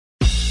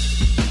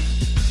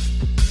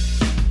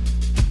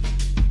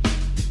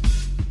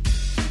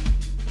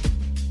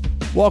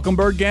Welcome,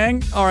 Bird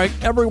Gang. All right,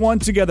 everyone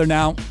together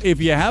now. If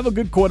you have a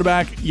good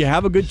quarterback, you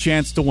have a good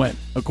chance to win.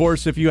 Of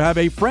course, if you have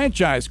a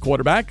franchise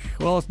quarterback,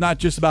 well, it's not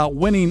just about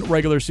winning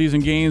regular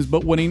season games,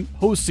 but winning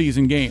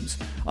postseason games.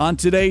 On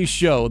today's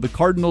show, the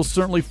Cardinals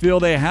certainly feel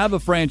they have a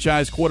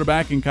franchise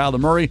quarterback in Kyler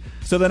Murray,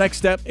 so the next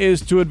step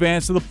is to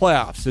advance to the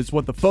playoffs. It's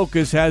what the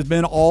focus has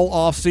been all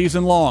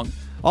offseason long.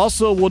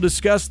 Also, we'll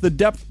discuss the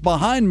depth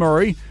behind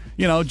Murray,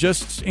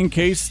 just in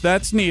case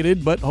that's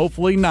needed, but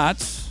hopefully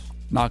not.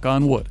 Knock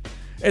on wood.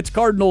 It's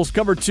Cardinals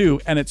Cover 2,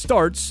 and it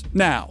starts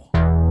now.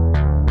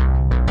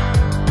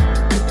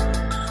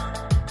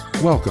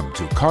 Welcome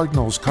to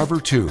Cardinals Cover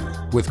 2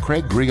 with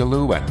Craig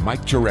Grialou and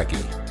Mike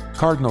Jurecki.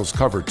 Cardinals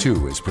Cover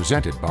 2 is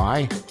presented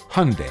by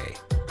Hyundai,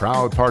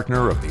 proud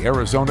partner of the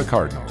Arizona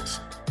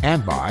Cardinals,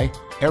 and by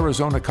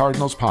Arizona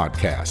Cardinals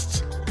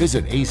Podcasts.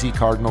 Visit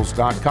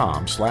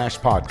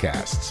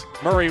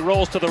azcardinals.com/podcasts. Murray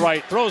rolls to the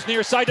right, throws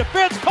near side to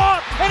Fitz,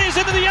 caught, and he's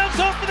into the end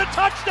zone for the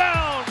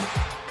touchdown!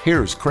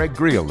 Here's Craig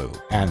Grialou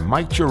and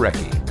Mike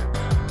Jurecki.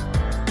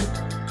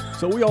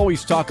 So we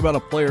always talk about a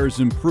player's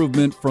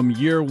improvement from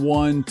year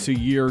one to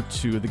year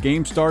two. The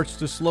game starts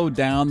to slow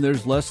down.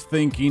 There's less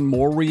thinking,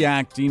 more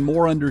reacting,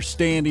 more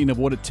understanding of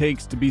what it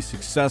takes to be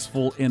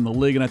successful in the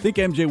league. And I think,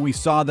 MJ, we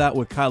saw that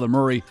with Kyler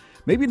Murray.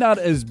 Maybe not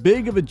as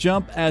big of a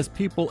jump as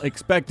people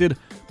expected,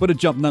 but a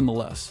jump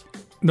nonetheless.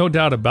 No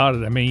doubt about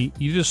it. I mean,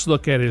 you just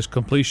look at his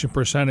completion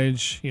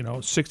percentage,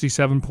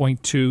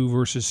 67.2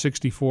 versus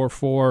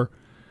 64.4.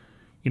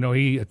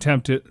 He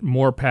attempted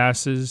more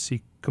passes.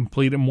 He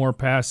completed more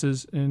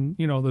passes. And,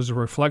 there's a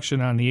reflection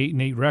on the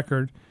 8-8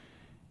 record.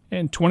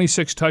 And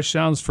 26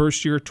 touchdowns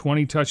first year,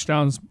 20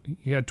 touchdowns.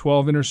 He had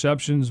 12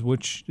 interceptions,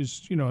 which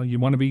is, you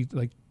want to be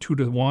like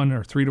 2-1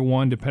 or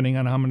 3-1, depending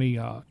on how many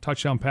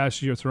touchdown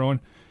passes you're throwing.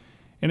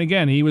 And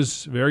again, he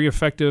was very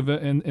effective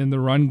in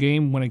the run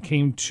game when it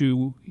came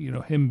to,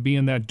 him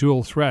being that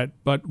dual threat.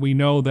 But we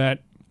know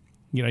that,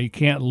 you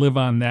can't live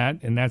on that.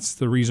 And that's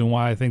the reason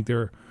why I think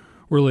they're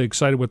really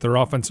excited with their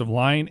offensive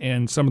line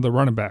and some of the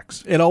running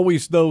backs. It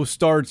always, though,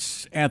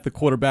 starts at the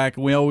quarterback,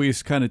 and we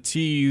always kind of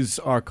tease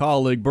our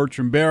colleague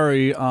Bertrand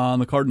Berry on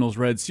the Cardinals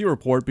Red Sea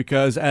Report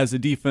because as a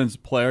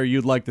defensive player,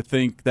 you'd like to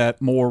think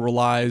that more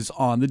relies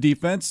on the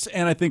defense,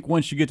 and I think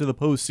once you get to the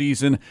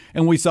postseason,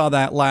 and we saw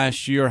that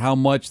last year, how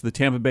much the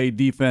Tampa Bay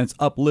defense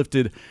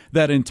uplifted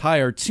that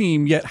entire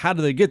team, yet how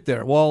do they get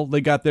there? Well, they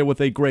got there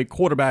with a great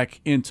quarterback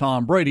in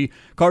Tom Brady.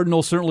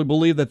 Cardinals certainly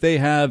believe that they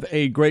have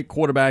a great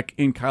quarterback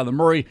in Kyler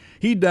Murray.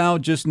 He now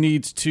just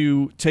needs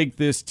to take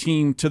this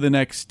team to the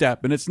next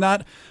step. And it's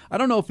not, I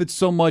don't know if it's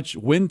so much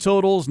win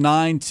totals,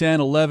 9, 10,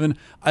 11.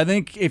 I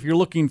think if you're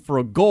looking for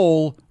a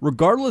goal,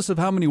 regardless of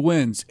how many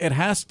wins, it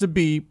has to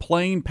be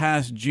playing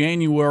past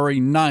January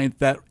 9th,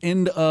 that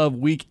end of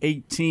week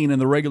 18 in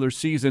the regular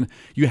season.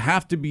 You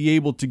have to be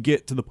able to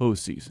get to the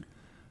postseason.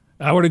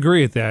 I would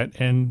agree with that.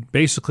 And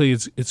basically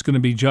it's going to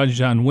be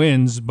judged on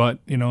wins, but,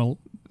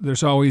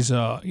 there's always,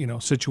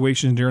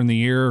 situations during the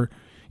year.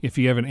 If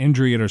you have an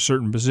injury at a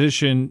certain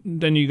position,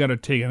 then you got to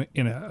take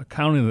in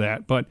account of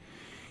that. But,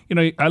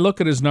 I look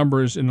at his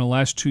numbers in the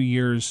last 2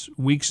 years,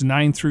 weeks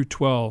 9 through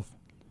 12,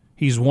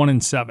 he's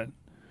 1-7.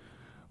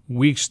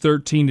 Weeks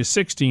 13 to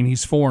 16,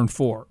 he's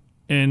 4-4.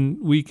 And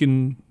we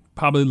can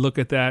probably look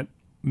at that,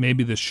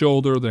 maybe the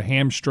shoulder, the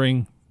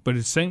hamstring, but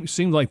it seems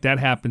like that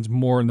happens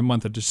more in the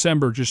month of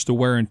December, just the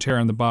wear and tear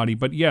on the body.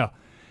 But, yeah,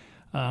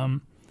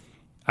 I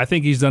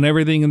think he's done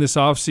everything in this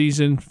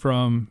offseason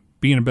from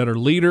being a better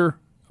leader,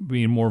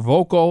 being more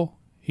vocal.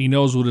 He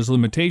knows what his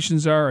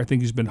limitations are. I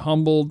think he's been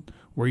humbled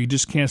where he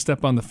just can't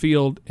step on the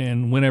field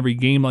and win every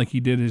game like he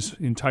did his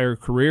entire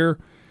career.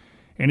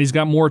 And he's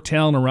got more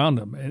talent around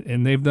him.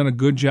 And they've done a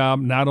good job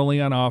not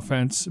only on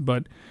offense,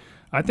 but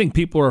I think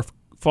people are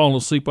falling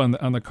asleep on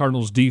the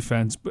Cardinals'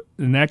 defense,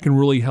 and that can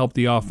really help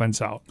the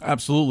offense out.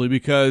 Absolutely,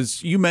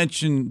 because you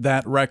mentioned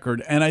that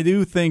record, and I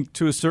do think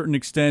to a certain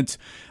extent,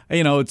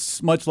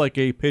 it's much like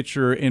a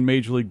pitcher in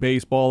Major League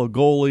Baseball, a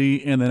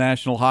goalie in the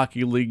National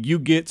Hockey League. You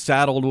get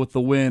saddled with the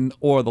win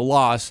or the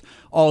loss,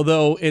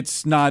 although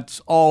it's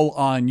not all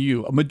on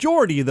you. A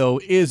majority,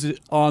 though, is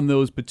on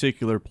those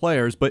particular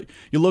players. But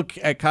you look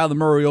at Kyler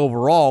Murray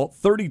overall,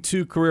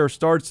 32 career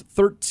starts,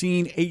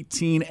 13,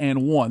 18,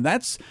 and 1.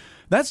 That's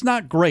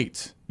not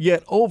great.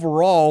 Yet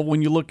overall,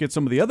 when you look at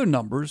some of the other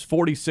numbers,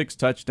 46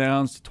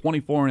 touchdowns,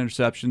 24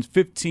 interceptions,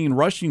 15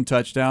 rushing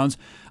touchdowns,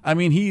 I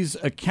mean, he's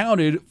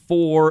accounted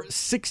for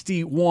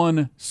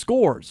 61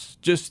 scores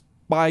just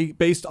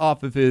based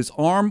off of his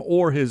arm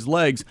or his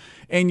legs.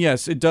 And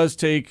yes, it does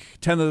take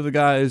 10 of the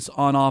guys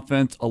on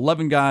offense,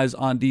 11 guys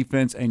on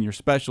defense, and your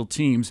special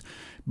teams.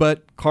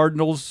 But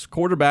Cardinals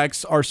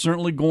quarterbacks are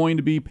certainly going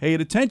to be paid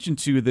attention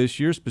to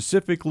this year,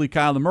 specifically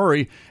Kyler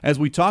Murray, as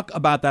we talk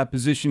about that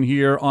position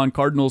here on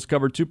Cardinals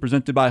Cover 2,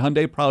 presented by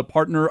Hyundai, proud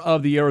partner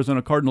of the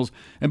Arizona Cardinals.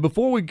 And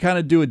before we kind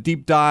of do a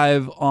deep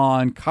dive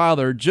on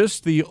Kyler,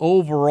 just the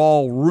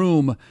overall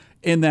room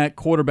in that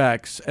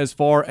quarterbacks as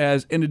far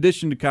as, in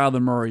addition to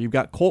Kyler Murray, you've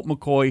got Colt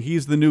McCoy.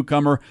 He's the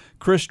newcomer.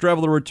 Chris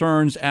Streveler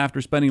returns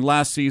after spending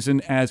last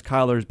season as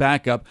Kyler's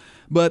backup.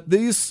 But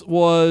this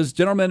was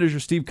General Manager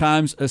Steve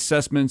Keim's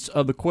assessments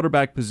of the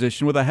quarterback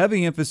position with a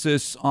heavy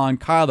emphasis on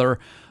Kyler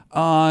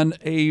on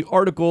an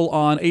article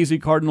on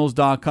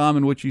azcardinals.com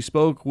in which he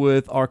spoke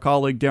with our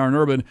colleague Darren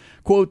Urban.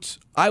 Quote,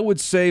 "I would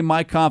say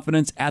my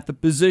confidence at the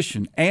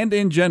position and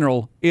in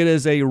general, it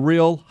is a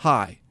real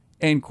high,"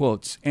 end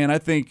quotes. And I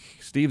think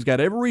Steve's got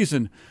every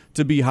reason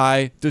to be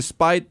high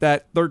despite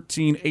that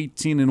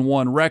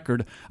 13-18-1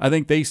 record. I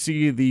think they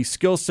see the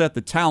skill set, the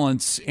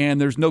talents,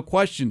 and there's no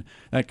question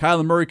that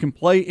Kyler Murray can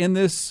play in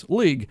this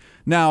league.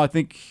 Now, I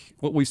think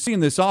what we've seen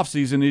this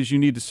offseason is you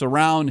need to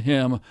surround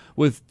him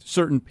with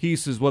certain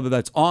pieces, whether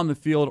that's on the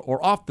field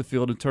or off the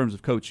field in terms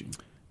of coaching.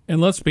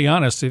 And let's be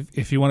honest,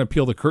 if you want to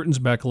peel the curtains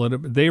back a little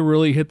bit, they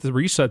really hit the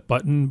reset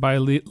button by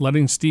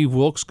letting Steve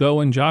Wilks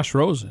go and Josh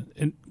Rosen.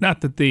 And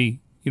not that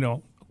they,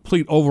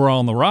 complete overall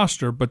on the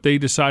roster, but they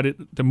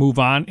decided to move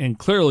on, and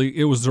clearly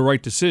it was the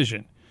right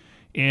decision.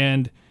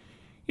 And,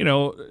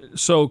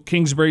 so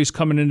Kingsbury's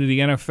coming into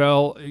the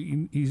NFL.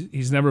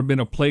 He's never been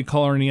a play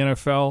caller in the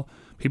NFL.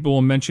 People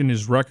will mention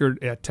his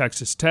record at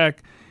Texas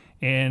Tech,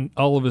 and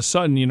all of a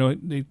sudden,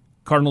 the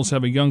Cardinals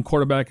have a young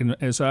quarterback, and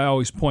as I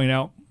always point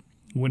out,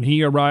 when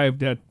he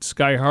arrived at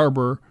Sky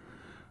Harbor,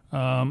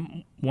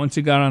 once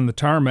he got on the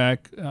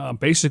tarmac,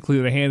 basically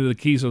they handed the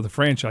keys of the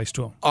franchise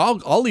to him.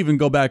 I'll even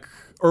go back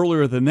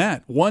earlier than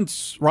that.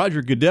 Once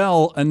Roger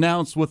Goodell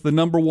announced with the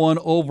number 1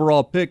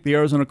 overall pick, the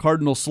Arizona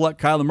Cardinals select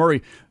Kyler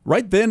Murray,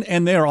 right then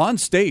and there on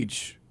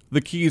stage,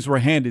 the keys were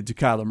handed to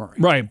Kyler Murray.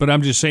 Right, but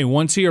I'm just saying,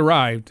 once he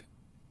arrived,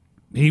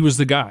 he was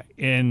the guy.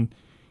 And,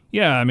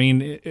 yeah, I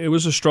mean, it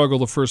was a struggle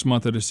the first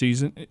month of the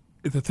season.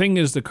 The thing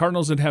is, the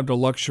Cardinals didn't have the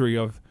luxury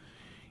of,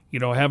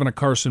 having a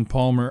Carson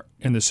Palmer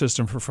in the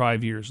system for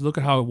 5 years. Look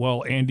at how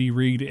well Andy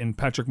Reid and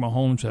Patrick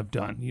Mahomes have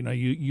done.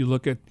 You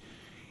look at,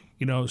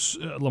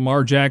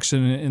 Lamar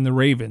Jackson and the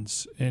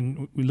Ravens,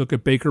 and we look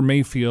at Baker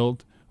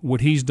Mayfield,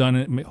 what he's done.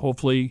 And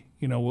hopefully,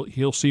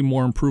 he'll see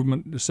more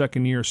improvement the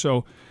second year.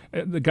 So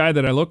the guy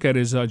that I look at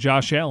is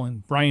Josh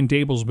Allen. Brian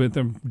Dable's been with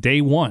them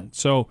day one.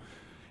 So,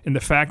 and the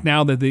fact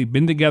now that they've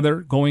been together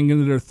going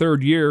into their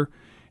third year,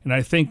 and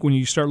I think when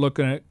you start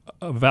looking at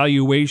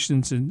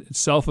evaluations and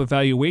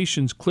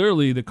self-evaluations,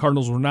 clearly the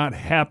Cardinals were not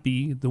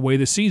happy the way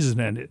the season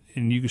ended.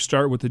 And you can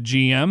start with the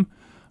GM,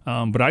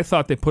 but I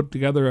thought they put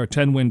together a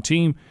 10-win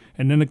team,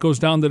 and then it goes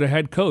down to the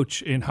head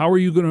coach. And how are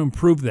you going to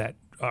improve that?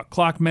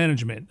 Clock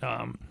management,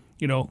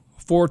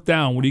 fourth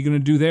down, what are you going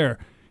to do there?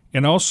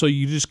 And also,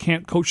 you just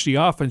can't coach the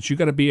offense. You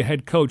got to be a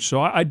head coach.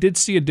 So I did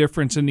see a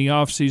difference in the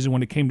offseason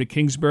when it came to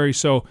Kingsbury.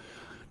 So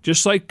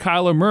just like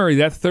Kyler Murray,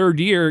 that third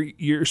year,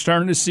 you're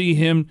starting to see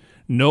him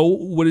know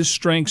what his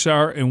strengths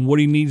are and what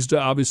he needs to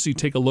obviously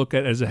take a look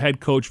at as a head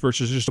coach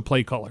versus just a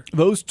play caller.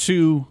 Those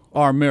two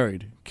are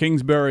married,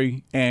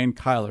 Kingsbury and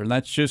Kyler, and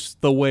that's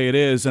just the way it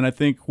is. And I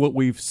think what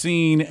we've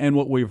seen and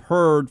what we've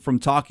heard from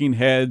talking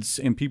heads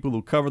and people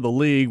who cover the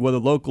league, whether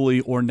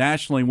locally or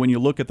nationally, when you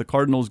look at the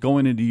Cardinals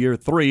going into year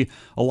 3,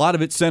 a lot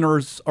of it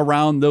centers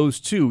around those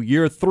two.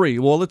 Year 3.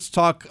 Well, let's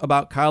talk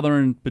about Kyler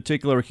in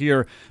particular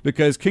here,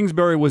 because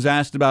Kingsbury was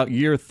asked about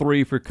year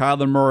 3 for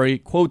Kyler Murray.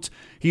 Quote,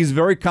 "He's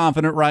very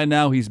confident right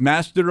now. He's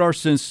mastered our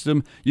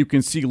system. You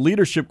can see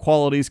leadership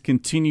qualities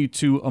continue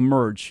to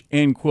emerge,"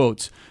 end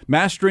quotes.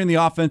 Mastering the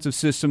offensive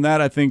system,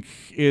 that I think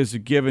is a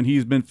given.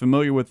 He's been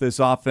familiar with this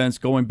offense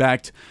going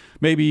back to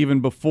maybe even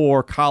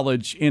before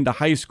college into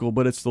high school,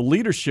 but it's the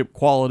leadership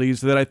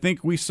qualities that I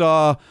think we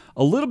saw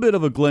a little bit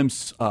of a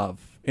glimpse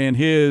of in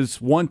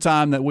his one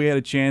time that we had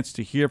a chance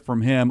to hear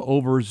from him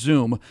over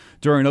Zoom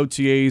during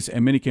OTAs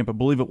and minicamp. I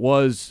believe it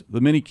was the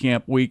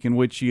minicamp week in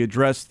which he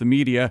addressed the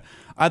media.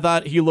 I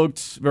thought he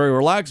looked very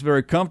relaxed,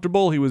 very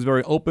comfortable. He was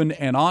very open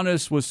and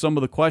honest with some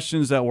of the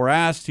questions that were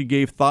asked. He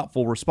gave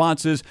thoughtful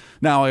responses.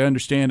 Now, I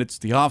understand it's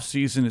the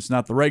offseason. It's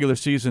not the regular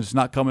season. It's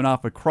not coming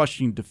off a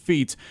crushing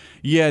defeat.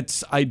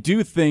 Yet, I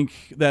do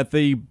think that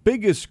the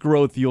biggest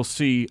growth you'll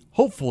see,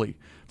 hopefully,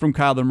 from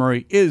Kyler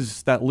Murray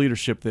is that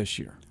leadership this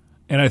year.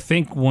 And I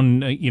think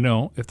when,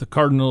 if the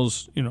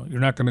Cardinals, you're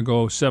not going to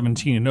go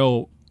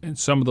 17-0 in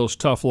some of those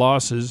tough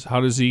losses,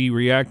 how does he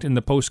react in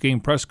the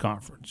post-game press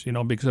conference?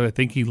 Because I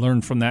think he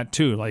learned from that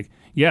too. Like,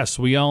 yes,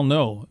 we all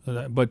know,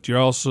 but you're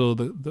also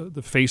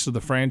the face of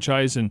the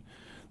franchise, and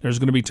there's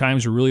going to be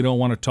times you really don't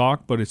want to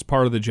talk, but it's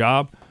part of the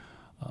job.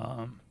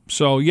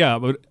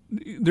 But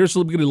there's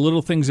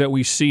little things that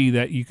we see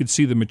that you could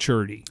see the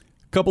maturity.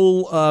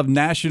 Couple of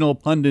national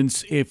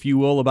pundits, if you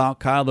will, about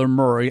Kyler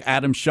Murray.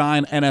 Adam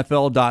Shine,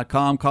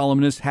 NFL.com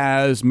columnist,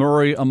 has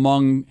Murray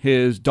among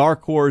his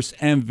dark horse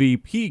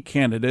MVP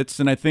candidates.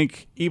 And I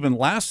think even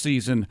last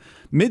season,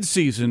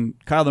 mid-season,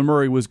 Kyler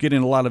Murray was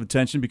getting a lot of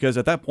attention because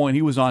at that point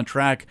he was on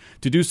track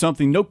to do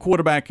something no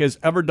quarterback has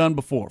ever done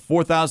before.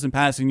 4,000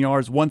 passing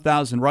yards,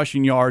 1,000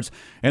 rushing yards.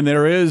 And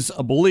there is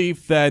a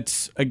belief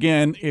that,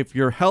 again, if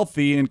you're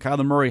healthy, and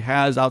Kyler Murray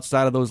has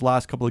outside of those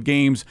last couple of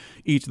games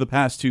each of the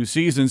past 2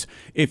 seasons,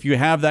 if you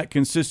have that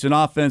consistent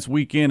offense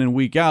week in and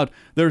week out,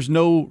 there's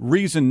no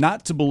reason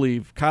not to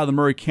believe Kyler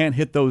Murray can't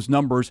hit those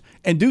numbers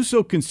and do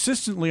so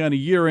consistently on a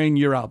year-in,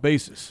 year-out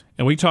basis.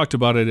 And we talked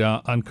about it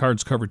on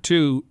Cards Cover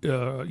 2,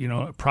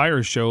 a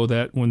prior show,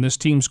 that when this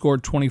team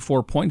scored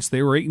 24 points,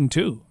 they were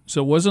 8-2.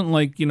 So it wasn't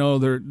like,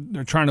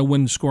 they're trying to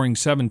win scoring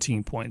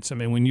 17 points. I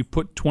mean, when you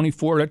put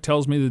 24, that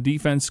tells me the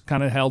defense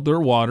kind of held their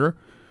water.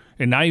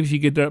 And now if you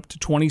get up to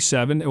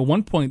 27, at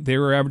one point they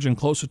were averaging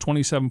close to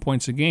 27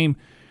 points a game.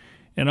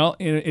 And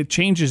it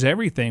changes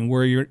everything,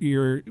 where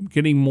you're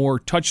getting more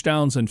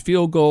touchdowns and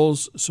field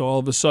goals. So all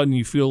of a sudden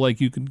you feel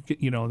like you can get,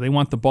 they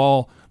want the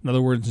ball. In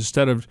other words,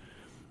 instead of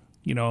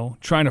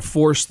trying to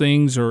force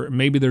things, or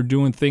maybe they're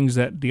doing things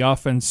that the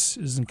offense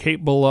isn't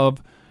capable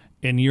of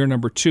in year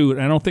number 2.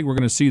 And I don't think we're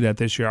going to see that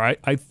this year.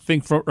 I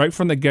think right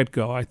from the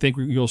get-go, I think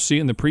you'll see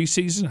it in the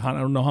preseason. I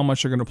don't know how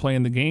much they're going to play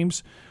in the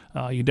games.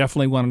 You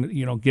definitely want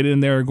to get in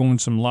there going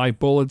some live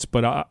bullets.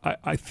 But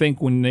I think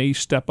when they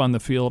step on the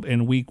field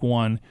in week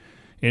 1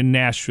 in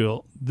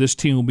Nashville, this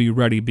team will be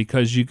ready,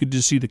 because you could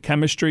just see the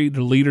chemistry,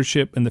 the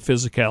leadership, and the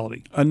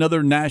physicality.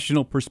 Another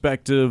national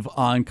perspective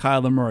on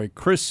Kyler Murray.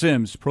 Chris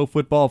Sims, Pro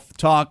Football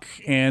Talk,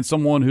 and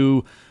someone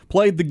who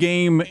played the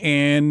game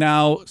and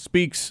now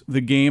speaks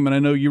the game. And I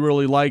know you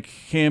really like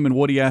him and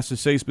what he has to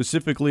say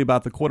specifically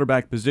about the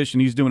quarterback position.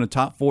 He's doing a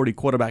top 40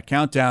 quarterback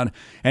countdown,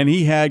 and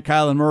he had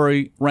Kyler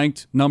Murray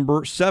ranked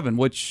number 7,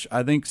 which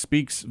I think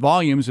speaks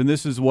volumes. And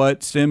this is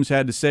what Sims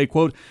had to say,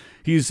 quote,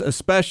 "He's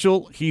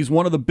he's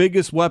one of the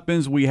biggest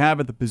weapons we have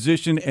at the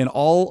position in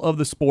all of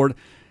the sport.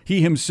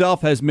 He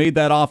himself has made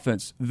that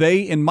offense.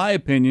 They, in my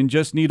opinion,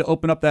 just need to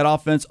open up that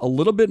offense a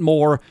little bit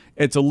more.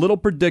 It's a little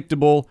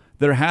predictable.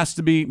 There has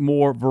to be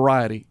more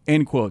variety,"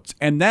 end quotes.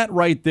 And that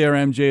right there,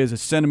 MJ, is a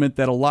sentiment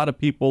that a lot of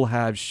people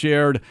have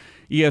shared.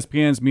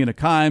 ESPN's Mina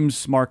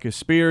Kimes, Marcus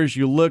Spears.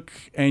 You look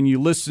and you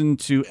listen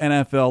to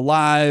NFL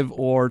Live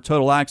or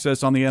Total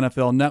Access on the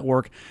NFL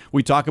Network.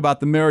 We talk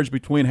about the marriage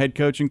between head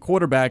coach and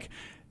quarterback.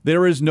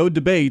 There is no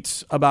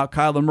debate about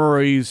Kyler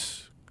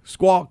Murray's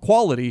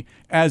quality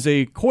as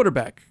a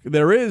quarterback.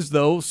 There is,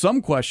 though,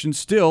 some questions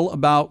still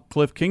about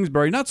Cliff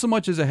Kingsbury, not so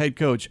much as a head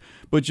coach,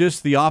 but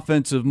just the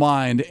offensive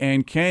mind,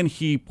 and can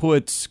he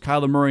put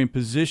Kyler Murray in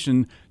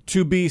position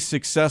to be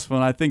successful?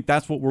 And I think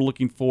that's what we're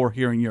looking for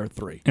here in year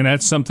 3. And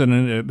that's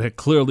something that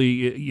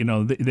clearly,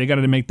 they got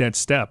to make that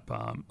step.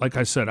 Like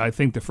I said, I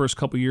think the first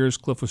couple of years,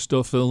 Cliff was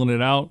still filling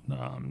it out.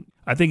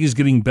 I think he's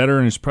getting better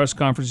in his press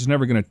conference. He's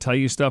never going to tell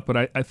you stuff, but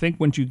I think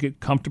once you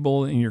get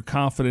comfortable and you're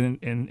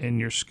confident in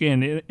your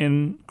skin,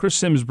 and Chris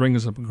Sims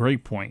brings up a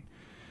great point,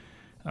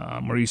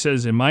 where he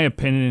says, in my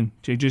opinion,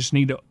 they just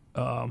need to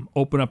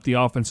open up the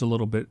offense a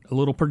little bit, a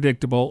little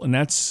predictable, and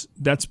that's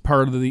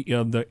part of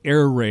the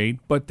air raid.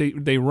 But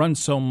they run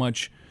so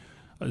much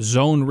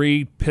zone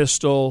read,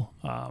 pistol.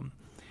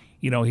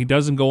 He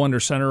doesn't go under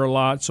center a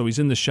lot, so he's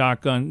in the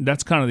shotgun.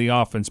 That's kind of the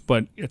offense.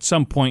 But at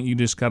some point, you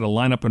just got to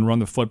line up and run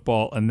the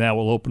football, and that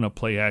will open up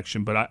play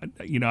action. But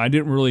I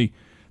didn't really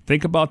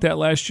think about that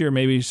last year.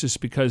 Maybe it's just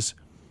because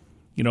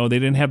they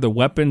didn't have the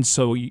weapons,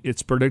 so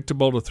it's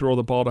predictable to throw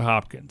the ball to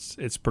Hopkins.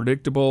 It's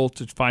predictable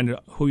to find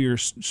who your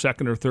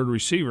second or third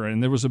receiver.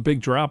 And there was a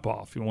big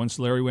drop-off. Once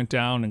Larry went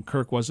down and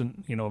Kirk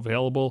wasn't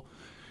available.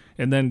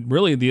 And then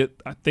really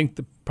I think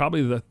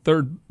probably the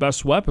third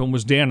best weapon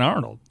was Dan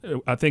Arnold.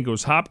 I think it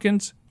was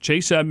Hopkins,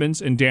 Chase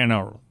Edmonds, and Dan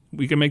Arnold.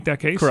 We can make that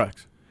case?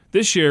 Correct.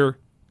 This year,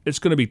 it's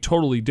going to be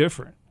totally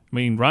different. I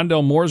mean,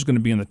 Rondale Moore is going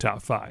to be in the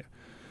top 5.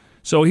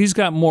 So he's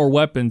got more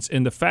weapons,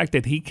 and the fact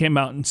that he came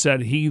out and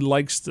said he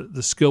likes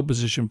the skill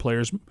position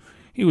players.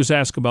 He was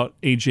asked about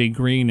A.J.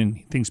 Green, and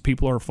he thinks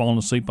people are falling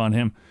asleep on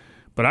him.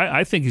 But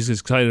I think he's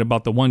excited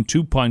about the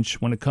 1-2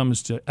 punch when it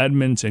comes to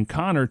Edmonds and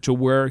Connor, to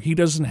where he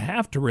doesn't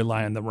have to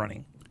rely on the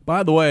running.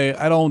 By the way,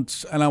 I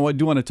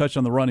do want to touch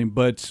on the running,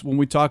 but when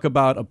we talk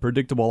about a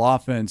predictable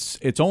offense,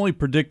 it's only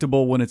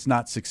predictable when it's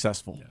not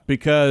successful. Yeah.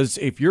 Because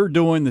if you're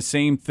doing the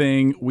same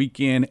thing week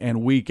in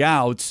and week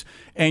out,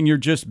 and you're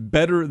just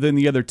better than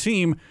the other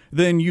team,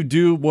 then you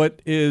do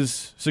what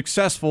is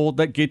successful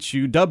that gets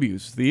you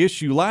W's. The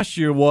issue last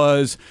year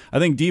was, I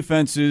think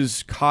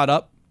defenses caught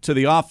up to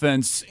the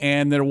offense,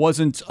 and there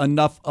wasn't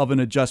enough of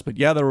an adjustment.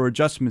 Yeah, there were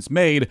adjustments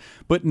made,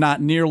 but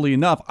not nearly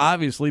enough,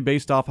 obviously,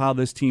 based off how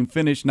this team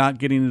finished, not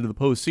getting into the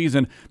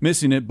postseason,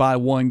 missing it by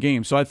 1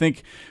 game. So I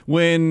think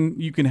when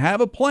you can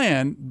have a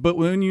plan, but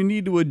when you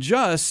need to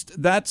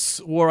adjust, that's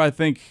where I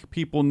think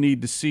people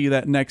need to see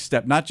that next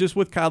step, not just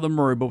with Kyler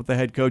Murray, but with the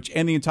head coach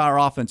and the entire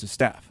offensive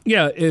staff.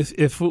 Yeah,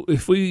 if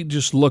we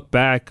just look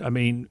back, I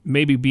mean,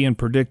 maybe being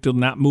predictable,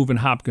 not moving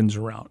Hopkins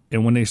around.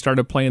 And when they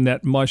started playing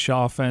that mush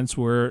offense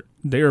where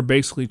they are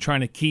basically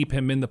trying to keep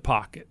him in the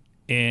pocket.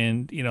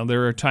 And,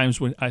 there are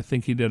times when I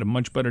think he did a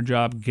much better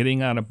job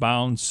getting out of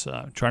bounds,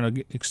 trying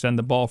to extend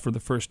the ball for the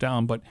first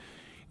down. But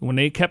when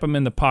they kept him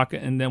in the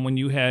pocket, and then when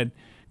you had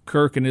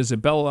Kirk and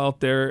Isabella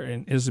out there,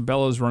 and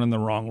Isabella's running the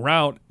wrong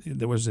route,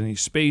 there wasn't any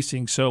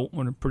spacing. So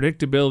when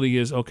predictability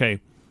is,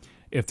 okay,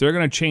 if they're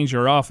going to change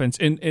their offense,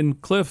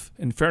 and Cliff,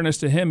 in fairness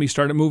to him, he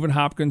started moving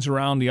Hopkins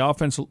around. The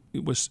offense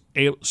was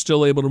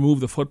still able to move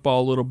the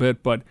football a little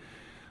bit, but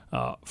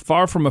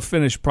far from a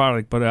finished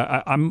product.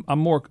 But I'm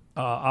more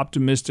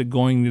optimistic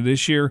going into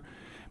this year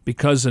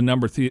because of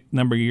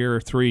number year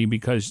 3,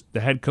 because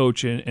the head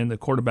coach and the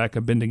quarterback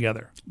have been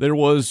together. There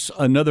was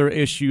another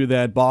issue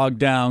that bogged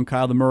down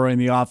Kyler Murray in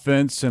the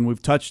offense, and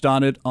we've touched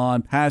on it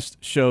on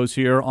past shows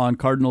here on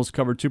Cardinals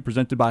Cover 2,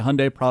 presented by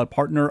Hyundai, proud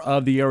partner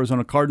of the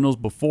Arizona Cardinals.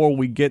 Before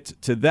we get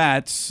to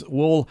that,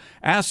 we'll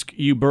ask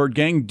you, Bird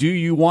Gang, do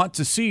you want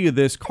to see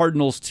this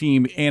Cardinals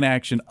team in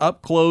action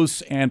up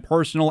close and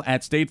personal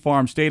at State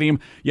Farm Stadium?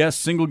 Yes,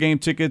 single game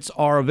tickets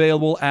are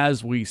available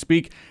as we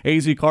speak.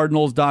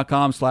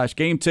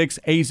 azcardinals.com/game tix,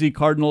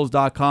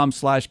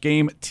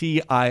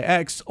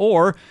 azcardinals.com/game-tix,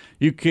 or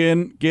you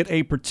can get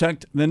a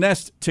Protect the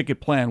Nest ticket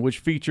plan, which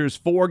features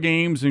 4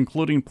 games,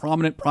 including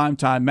prominent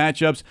primetime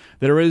matchups.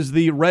 There is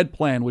the Red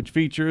plan, which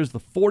features the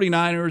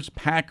 49ers,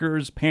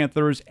 Packers,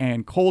 Panthers,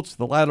 and Colts,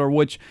 the latter of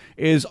which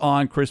is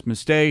on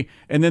Christmas Day.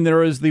 And then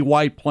there is the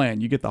White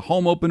plan. You get the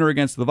home opener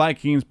against the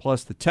Vikings,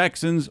 plus the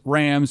Texans,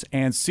 Rams,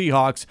 and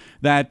Seahawks.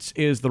 That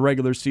is the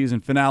regular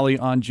season finale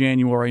on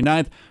January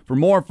 9th. For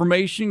more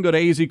information, go to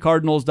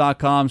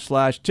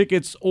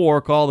azcardinals.com/tickets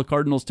or call the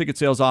Cardinals ticket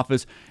sales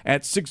office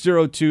at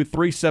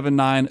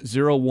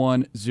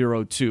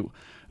 602-379-0102.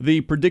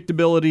 The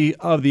predictability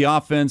of the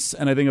offense,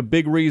 and I think a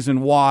big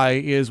reason why,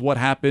 is what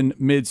happened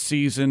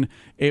mid-season.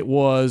 It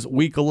was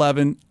Week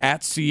 11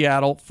 at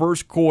Seattle,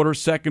 first quarter,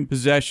 second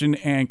possession,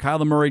 and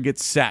Kyler Murray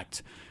gets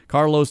sacked.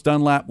 Carlos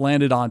Dunlap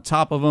landed on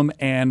top of him,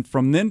 and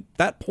from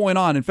that point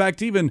on, in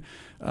fact, even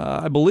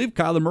I believe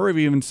Kyler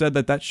Murray even said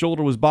that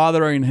shoulder was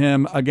bothering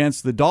him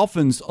against the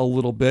Dolphins a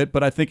little bit,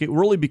 but I think it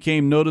really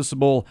became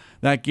noticeable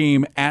that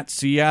game at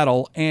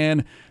Seattle,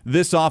 and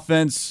this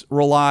offense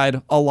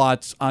relied a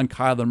lot on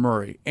Kyler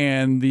Murray.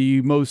 And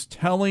the most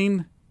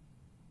telling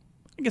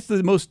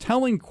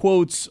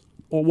quotes,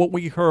 or what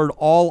we heard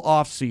all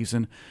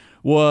offseason,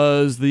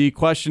 was the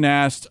question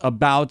asked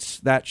about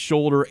that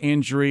shoulder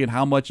injury and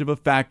how much of a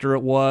factor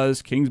it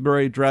was.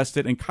 Kingsbury addressed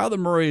it, and Kyler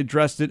Murray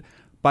addressed it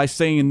by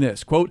saying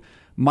this, quote,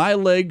 "My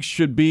legs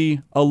should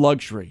be a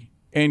luxury,"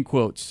 end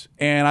quotes.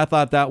 And I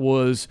thought that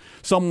was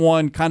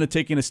someone kind of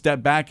taking a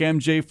step back,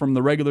 MJ, from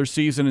the regular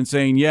season and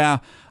saying, yeah,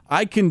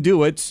 I can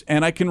do it,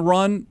 and I can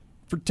run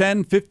for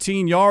 10,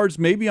 15 yards,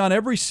 maybe on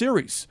every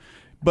series.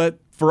 But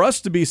for us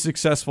to be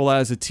successful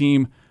as a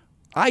team,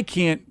 I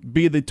can't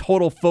be the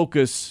total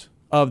focus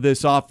of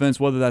this offense,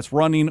 whether that's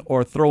running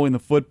or throwing the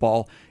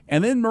football.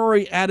 And then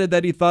Murray added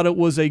that he thought it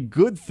was a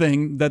good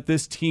thing that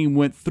this team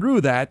went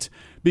through that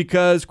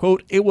because,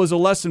 quote, "it was a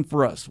lesson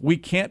for us. We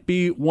can't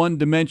be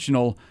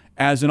one-dimensional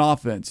as an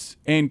offense,"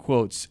 end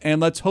quotes.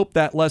 And let's hope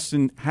that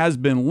lesson has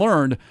been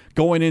learned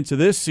going into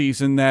this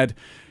season, that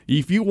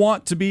if you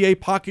want to be a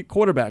pocket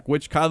quarterback,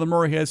 which Kyler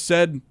Murray has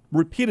said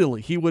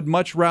repeatedly, he would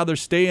much rather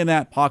stay in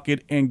that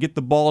pocket and get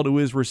the ball to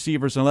his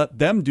receivers and let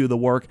them do the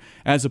work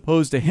as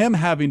opposed to him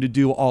having to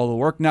do all the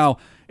work. Now,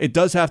 it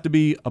does have to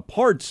be a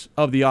part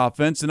of the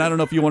offense, and I don't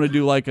know if you want to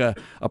do like a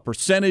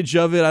percentage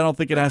of it. I don't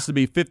think it has to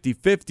be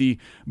 50-50,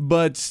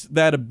 but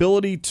that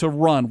ability to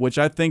run, which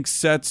I think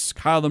sets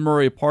Kyler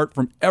Murray apart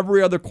from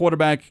every other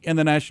quarterback in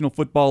the National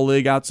Football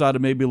League outside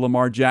of maybe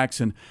Lamar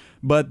Jackson.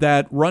 But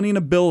that running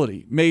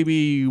ability,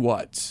 maybe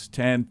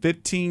 10,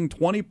 15,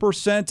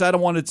 20%? I don't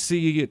want to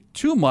see it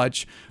too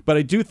much, but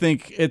I do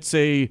think it's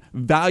a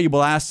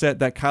valuable asset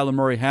that Kyler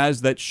Murray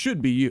has that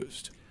should be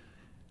used.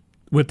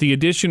 With the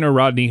addition of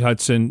Rodney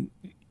Hudson,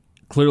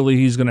 clearly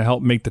he's going to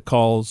help make the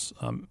calls.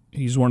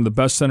 He's one of the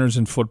best centers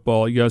in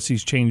football. Yes,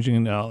 he's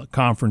changing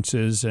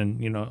conferences,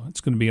 and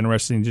it's going to be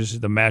interesting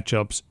just the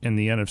matchups in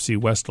the NFC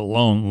West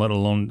alone, let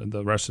alone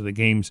the rest of the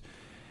games.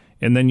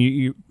 And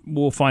then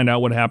we'll find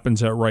out what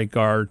happens at right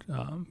guard.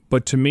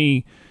 But to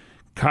me,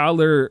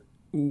 Kyler,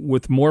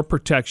 with more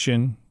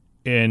protection,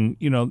 and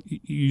you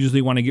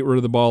usually want to get rid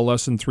of the ball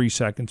less than 3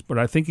 seconds, but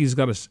I think he's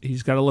got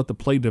to let the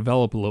play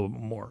develop a little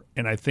bit more.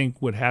 And I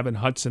think with having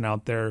Hudson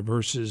out there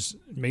versus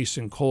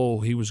Mason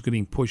Cole, he was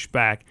getting pushed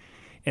back.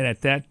 And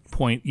at that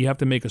point, you have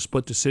to make a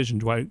split decision.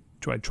 Do I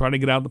try to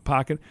get out of the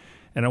pocket?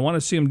 And I want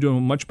to see him do a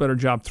much better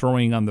job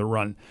throwing on the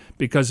run,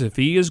 because if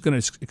he is going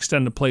to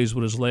extend the plays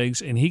with his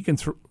legs and he can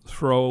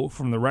throw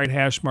from the right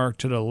hash mark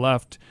to the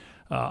left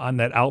on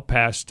that out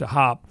pass to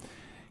Hop,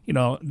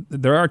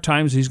 there are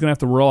times he's going to have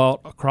to roll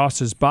out across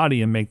his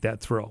body and make that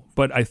throw.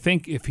 But I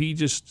think if he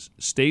just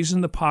stays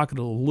in the pocket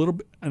a little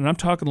bit, and I'm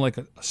talking like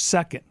a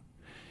second,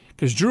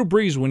 because Drew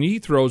Brees, when he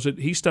throws it,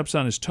 he steps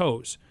on his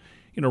toes.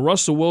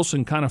 Russell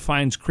Wilson kind of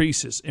finds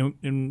creases.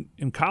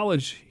 In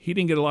college, he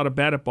didn't get a lot of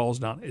batted balls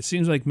down. It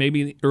seems like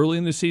maybe early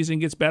in the season he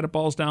gets batted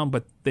balls down,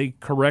 but they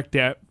correct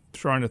that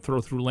trying to throw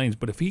through lanes.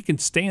 But if he can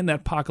stay in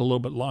that pocket a little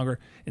bit longer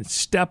and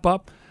step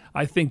up,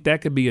 I think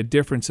that could be a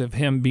difference of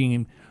him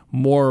being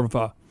more of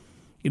a,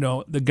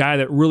 the guy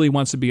that really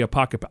wants to be a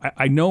pocket.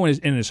 I know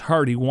in his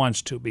heart he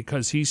wants to,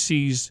 because he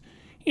sees,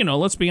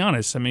 let's be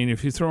honest. I mean,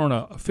 if you're throwing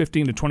a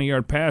 15 to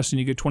 20-yard pass and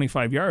you get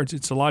 25 yards,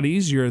 it's a lot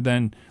easier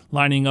than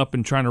lining up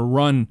and trying to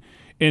run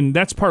And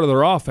that's part of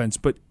their offense,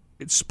 but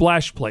it's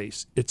splash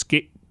plays. It's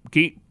gate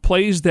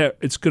plays that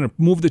it's going to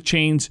move the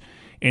chains,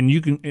 and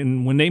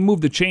when they move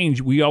the change,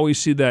 we always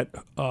see that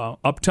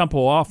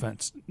up-tempo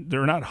offense.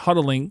 They're not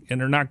huddling, and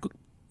they're not,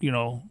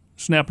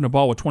 snapping the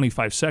ball with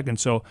 25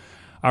 seconds. So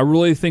I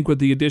really think with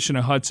the addition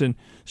of Hudson,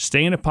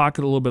 stay in the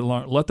pocket a little bit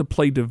longer, let the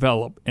play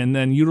develop, and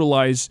then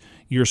utilize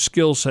your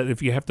skill set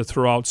if you have to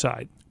throw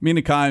outside.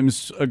 Mina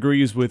Kimes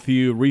agrees with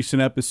you.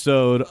 Recent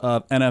episode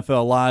of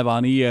NFL Live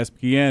on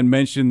ESPN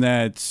mentioned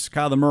that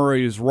Kyler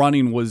Murray's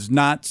running was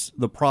not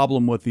the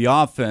problem with the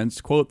offense.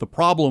 Quote, the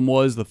problem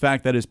was the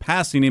fact that his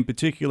passing, in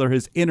particular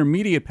his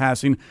intermediate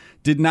passing,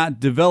 did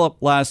not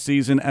develop last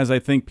season as I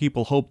think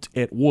people hoped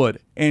it would,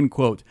 end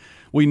quote.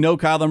 We know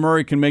Kyler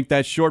Murray can make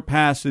that short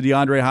pass to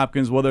DeAndre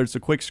Hopkins, whether it's a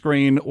quick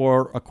screen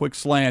or a quick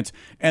slant.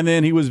 And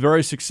then he was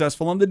very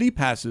successful on the deep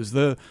passes,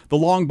 the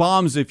long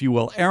bombs, if you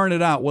will, airing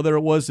it out, whether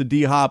it was to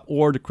D-Hop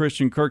or to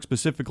Christian Kirk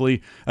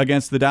specifically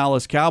against the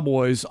Dallas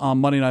Cowboys on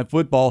Monday Night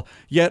Football.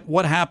 Yet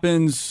what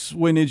happens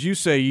when, as you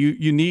say,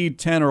 you need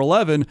 10 or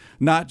 11,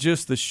 not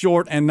just the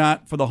short and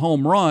not for the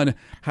home run?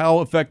 How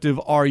effective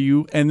are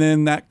you? And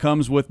then that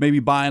comes with maybe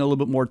buying a little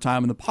bit more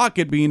time in the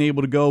pocket, being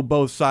able to go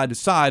both side to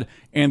side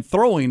and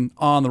throwing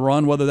on the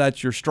run, whether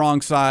that's your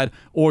strong side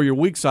or your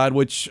weak side,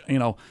 which,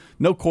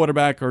 no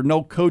quarterback or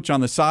no coach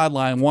on the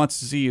sideline wants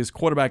to see his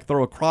quarterback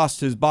throw across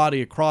his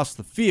body, across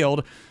the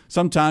field.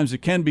 Sometimes it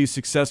can be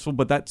successful,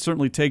 but that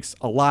certainly takes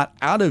a lot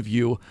out of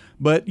you.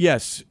 But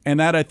yes, and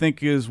that I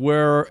think is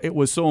where it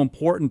was so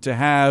important to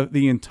have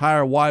the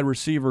entire wide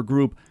receiver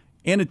group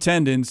in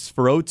attendance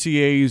for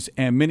OTAs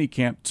and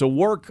minicamp to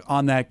work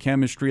on that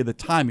chemistry of the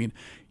timing.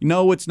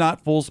 No, it's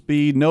not full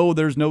speed. No,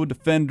 there's no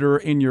defender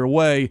in your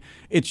way.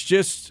 It's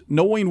just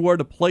knowing where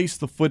to place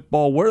the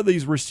football, where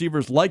these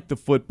receivers like the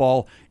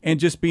football, and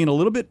just being a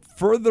little bit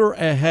further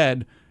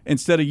ahead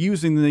instead of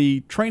using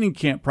the training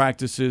camp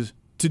practices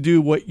to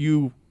do what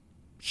you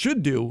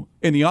should do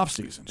in the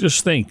offseason.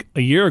 Just think,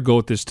 a year ago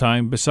at this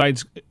time,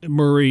 besides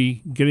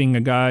Murray getting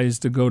the guys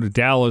to go to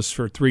Dallas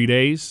for 3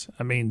 days,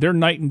 they're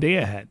night and day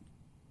ahead.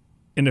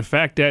 And the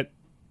fact that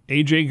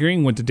A.J.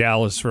 Green went to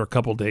Dallas for a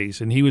couple days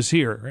and he was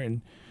here,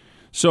 and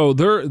so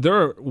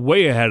they're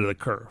way ahead of the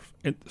curve.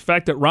 And the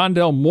fact that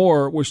Rondale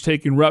Moore was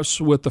taking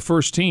reps with the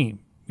first team,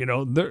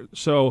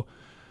 so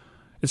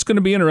it's going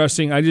to be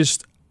interesting.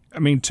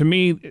 To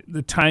me,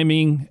 the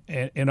timing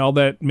and all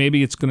that,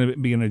 maybe it's going to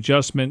be an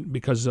adjustment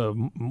because of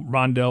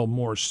Rondale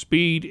Moore's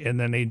speed and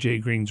then A.J.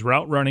 Green's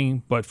route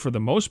running. But for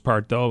the most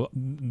part, though,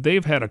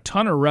 they've had a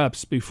ton of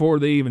reps before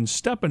they even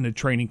step into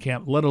training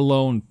camp, let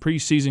alone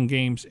preseason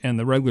games and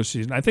the regular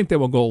season. I think that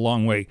will go a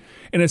long way.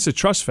 And it's a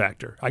trust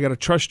factor. I got to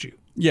trust you.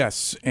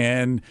 Yes,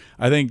 and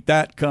I think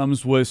that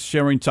comes with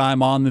sharing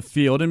time on the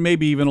field and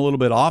maybe even a little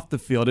bit off the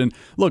field. And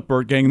look,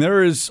 Burt Gang,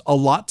 there is a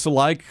lot to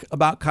like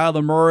about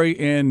Kyler Murray,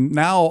 and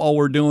now all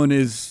we're doing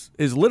is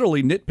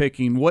literally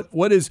nitpicking.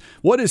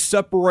 What is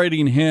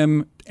separating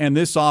him and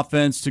this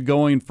offense to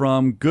going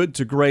from good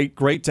to great,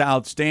 great to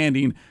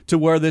outstanding to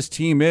where this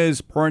team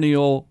is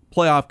perennial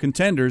playoff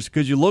contenders?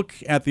 Because you look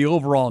at the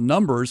overall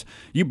numbers,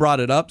 you brought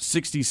it up,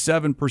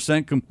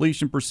 67%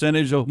 completion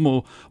percentage, of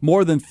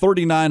more than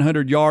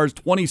 3,900 yards,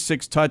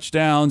 26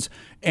 touchdowns,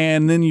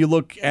 and then you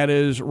look at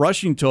his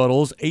rushing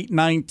totals,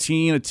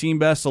 819, a team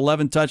best,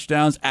 11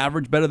 touchdowns,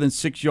 average better than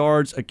 6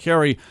 yards a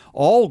carry,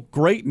 all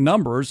great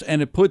numbers,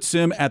 and it puts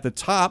him at the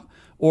top,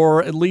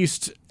 or at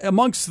least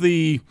amongst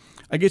the,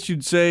 I guess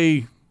you'd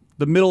say,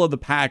 the middle of the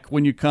pack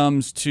when it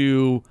comes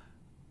to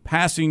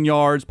passing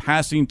yards,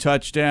 passing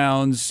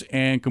touchdowns,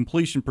 and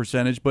completion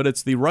percentage, but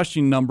it's the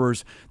rushing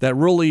numbers that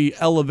really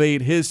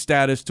elevate his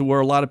status to where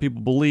a lot of people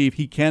believe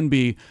he can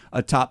be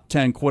a top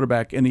 10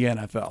 quarterback in the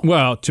NFL.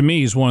 Well, to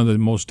me, he's one of the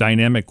most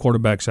dynamic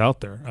quarterbacks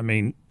out there.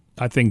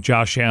 I think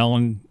Josh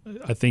Allen,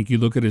 I think you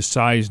look at his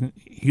size,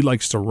 he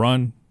likes to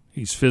run.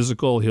 He's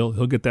physical.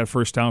 He'll get that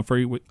first down for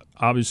you.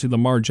 Obviously,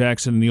 Lamar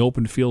Jackson in the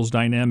open field's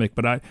dynamic,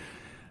 but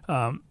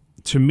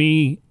to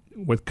me,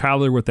 with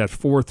Kyler with that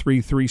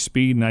 4.33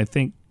 speed, and I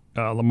think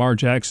Lamar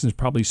Jackson is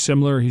probably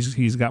similar.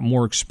 He's got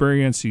more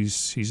experience.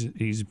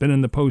 He's been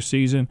in the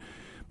postseason,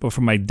 but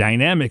from a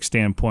dynamic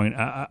standpoint,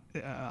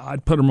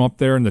 I'd put him up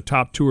there in the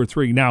top 2 or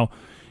 3. Now,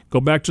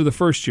 go back to the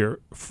first year,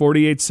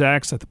 48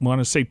 sacks. I want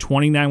to say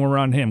 29 were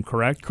on him.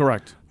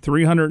 Correct.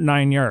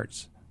 309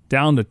 yards,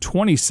 down to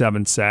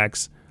 27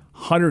 sacks,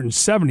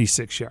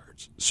 176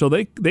 yards. So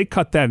they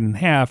cut that in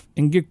half,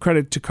 and give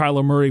credit to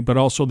Kyler Murray, but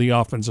also the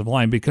offensive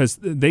line, because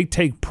they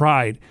take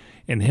pride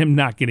in him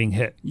not getting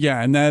hit.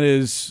 Yeah, and that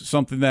is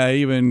something that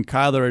even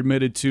Kyler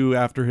admitted to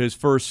after his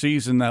first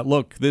season, that,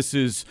 look,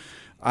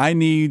 I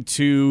need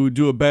to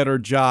do a better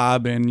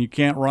job, and you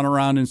can't run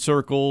around in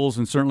circles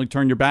and certainly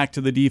turn your back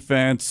to the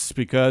defense,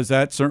 because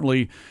that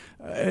certainly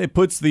it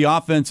puts the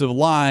offensive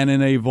line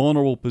in a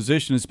vulnerable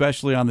position,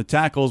 especially on the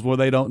tackles where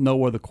they don't know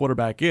where the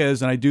quarterback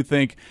is. And I do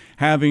think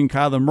having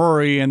Kyler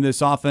Murray and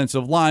this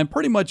offensive line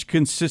pretty much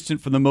consistent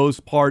for the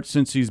most part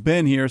since he's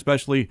been here,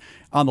 especially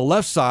on the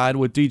left side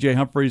with DJ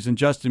Humphries and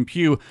Justin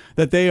Pugh,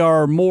 that they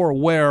are more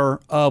aware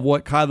of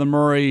what Kyler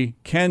Murray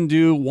can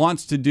do,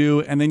 wants to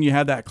do, and then you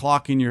have that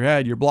clock in your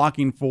head. You're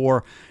blocking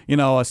for,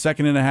 a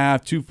second and a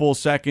half, 2 full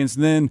seconds,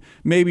 and then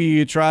maybe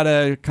you try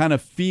to kind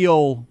of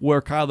feel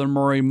where Kyler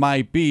Murray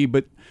might be.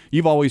 But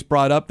you've always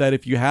brought up that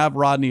if you have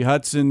Rodney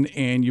Hudson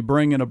and you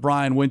bring in a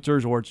Brian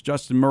Winters or it's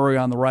Justin Murray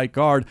on the right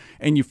guard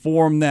and you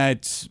form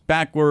that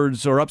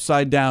backwards or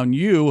upside down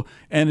U,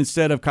 and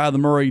instead of Kyler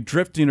Murray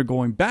drifting or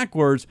going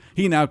backwards,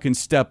 he now can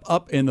step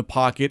up in the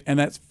pocket, and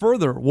that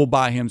further will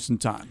buy him some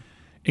time.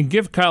 And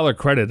give Kyler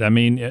credit. I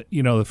mean,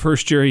 the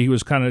first year he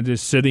was kind of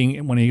just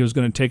sitting when he was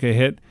going to take a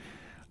hit.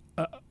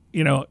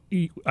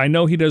 I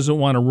know he doesn't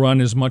want to run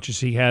as much as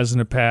he has in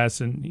the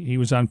past, and he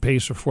was on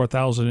pace for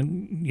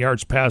 4,000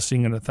 yards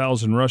passing and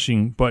 1,000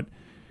 rushing, but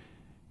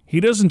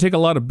he doesn't take a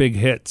lot of big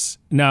hits.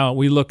 Now,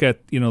 we look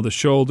at, the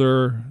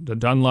shoulder, the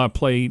Dunlop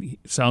plate.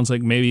 Sounds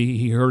like maybe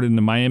he hurt in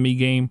the Miami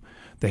game.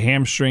 The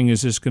hamstring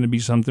is just going to be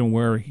something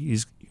where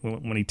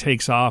when he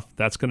takes off,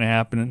 that's going to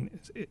happen. And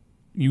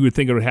you would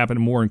think it would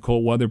happen more in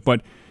cold weather,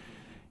 but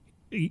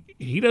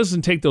he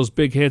doesn't take those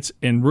big hits,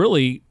 and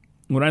really,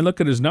 when I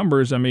look at his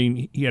numbers, I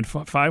mean, he had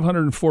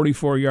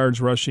 544 yards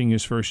rushing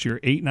his first year,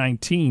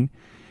 819.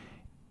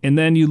 And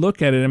then you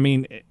look at it, I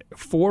mean,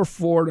 4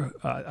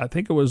 I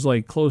think it was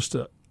like close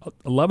to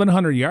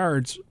 1,100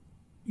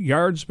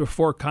 yards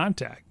before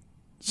contact.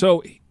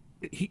 So,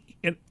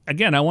 and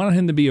again, I want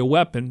him to be a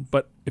weapon,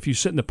 but if you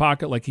sit in the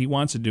pocket like he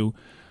wants to do,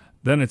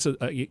 then it's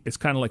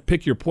kind of like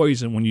pick your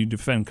poison when you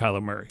defend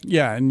Kyler Murray.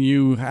 Yeah, and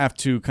you have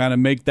to kind of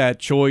make that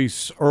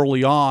choice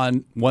early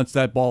on once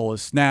that ball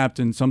is snapped.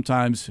 And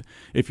sometimes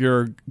if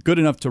you're good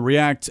enough to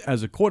react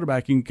as a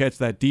quarterback, you can catch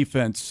that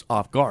defense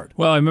off guard.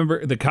 Well, I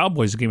remember the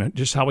Cowboys game,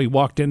 just how he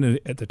walked in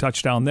at the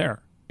touchdown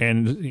there.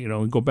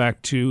 And, go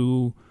back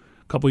to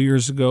a couple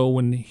years ago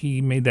when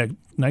he made that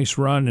nice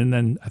run, and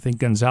then I think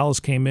Gonzalez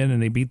came in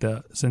and they beat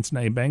the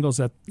Cincinnati Bengals.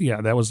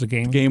 That was the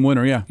game. Game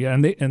winner, yeah. Yeah,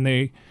 and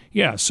they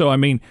so I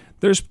mean,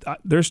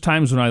 there's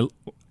times when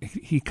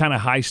he kind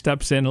of high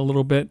steps in a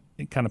little bit,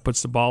 it kind of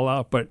puts the ball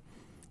out, but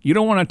you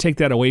don't want to take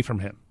that away from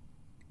him.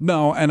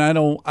 No, and I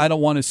don't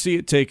want to see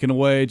it taken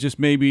away. Just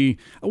maybe,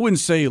 I wouldn't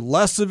say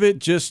less of it,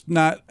 just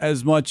not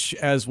as much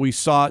as we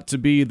saw it to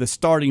be the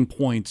starting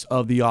points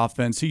of the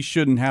offense. He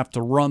shouldn't have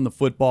to run the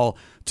football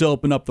to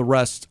open up the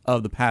rest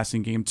of the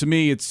passing game. To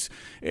me, it's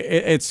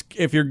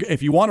if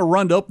you want to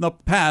run to open up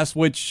the pass,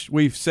 which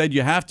we've said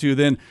you have to,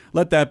 then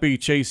let that be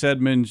Chase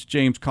Edmonds,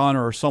 James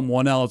Conner, or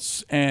someone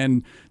else,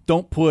 and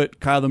don't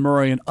put Kyler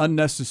Murray in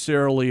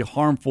unnecessarily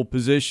harmful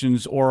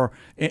positions or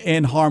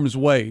in harm's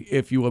way,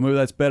 if you will. Maybe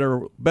that's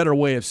better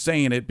way of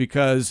saying it,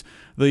 because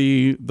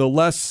the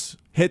less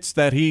hits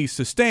that he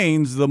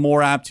sustains, the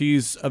more apt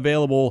he's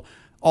available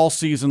all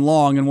season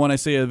long. And when I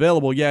say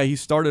available, yeah, he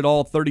started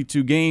all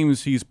 32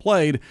 games he's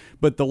played,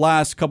 but the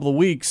last couple of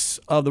weeks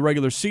of the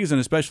regular season,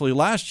 especially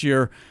last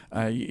year,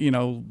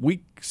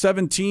 week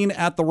 17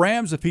 at the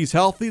Rams, if he's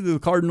healthy, the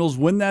Cardinals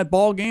win that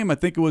ball game. I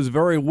think it was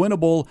very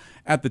winnable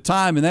at the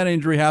time, and that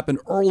injury happened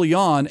early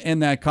on in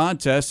that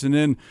contest, and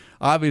then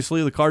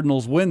obviously the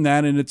Cardinals win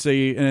that, and it's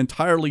an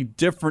entirely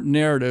different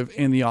narrative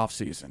in the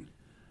offseason.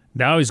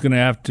 Now he's going to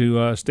have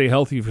to stay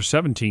healthy for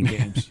 17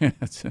 games.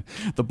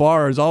 The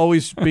bar is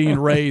always being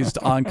raised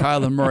on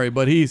Kyler Murray,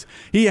 but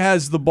he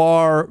has the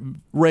bar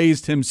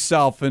raised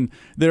himself, and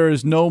there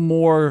is no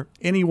more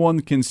anyone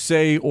can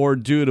say or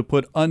do to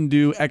put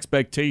undue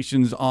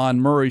expectations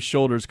on Murray's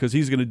shoulders, because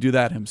he's going to do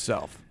that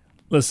himself.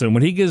 Listen,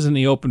 when he gets in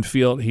the open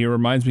field, he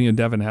reminds me of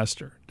Devin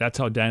Hester. That's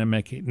how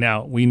dynamic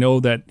now, we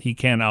know that he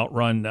can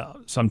outrun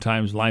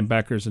sometimes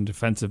linebackers and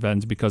defensive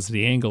ends because of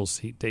the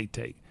angles they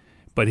take.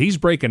 But he's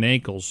breaking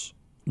ankles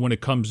when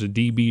it comes to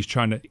DBs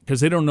trying to, because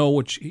they don't know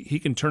which he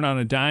can turn on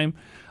a dime.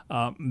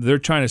 They're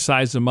trying to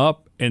size him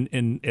up,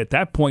 and at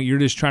that point, you're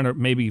just trying to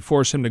maybe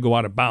force him to go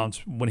out of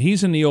bounds. When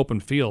he's in the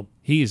open field,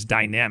 he is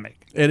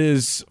dynamic. It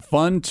is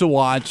fun to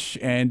watch,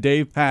 and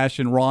Dave Pasch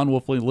and Ron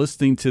Wolfley,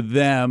 listening to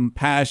them,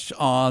 Pasch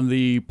on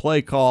the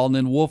play call, and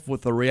then Wolf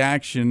with the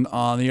reaction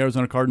on the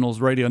Arizona Cardinals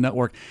radio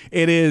network.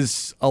 It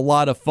is a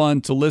lot of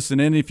fun to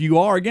listen. And if you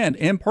are, again,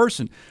 in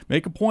person,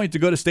 make a point to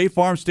go to State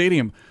Farm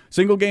Stadium.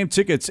 Single game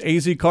tickets,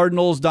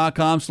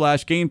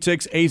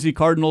 azcardinals.com/gametix,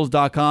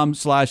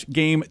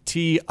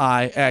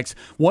 azcardinals.com/gametix.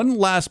 One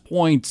last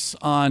point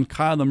on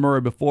Kyler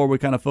Murray before we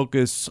kind of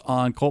focus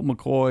on Colt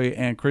McCoy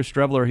and Chris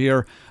Streveler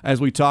here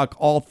as we talk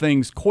all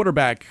things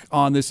quarterback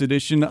on this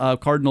edition of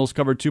Cardinals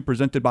Cover 2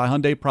 presented by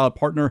Hyundai, proud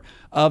partner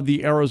of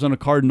the Arizona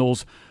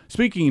Cardinals.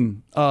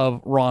 Speaking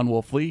of Ron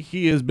Wolfley,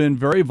 he has been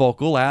very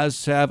vocal,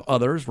 as have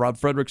others. Rob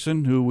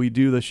Fredrickson, who we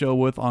do the show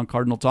with on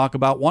Cardinal Talk,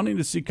 about wanting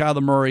to see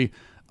Kyler Murray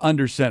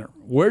under center.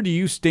 Where do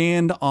you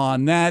stand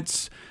on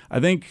that? I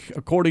think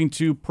according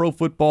to Pro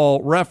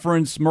Football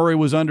Reference, Murray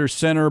was under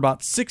center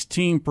about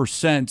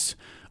 16%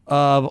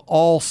 of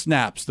all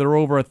snaps. There are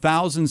over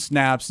 1,000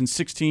 snaps, and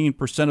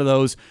 16% of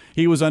those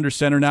he was under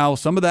center. Now,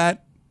 some of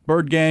that,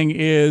 Bird Gang,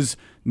 is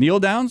kneel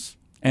downs,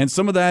 and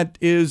some of that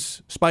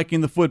is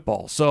spiking the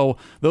football. So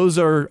those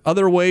are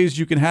other ways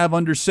you can have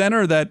under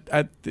center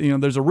that,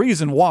 there's a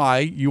reason why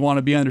you want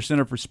to be under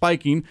center for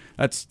spiking.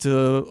 That's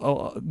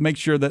to make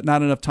sure that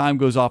not enough time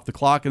goes off the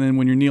clock. And then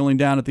when you're kneeling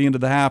down at the end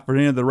of the half or the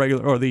end of the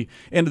regular or the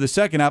end of the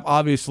second half,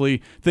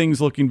 obviously things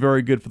looking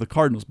very good for the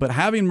Cardinals. But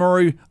having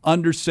Murray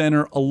under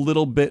center a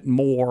little bit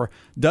more,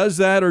 does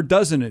that or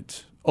doesn't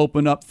it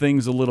open up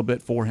things a little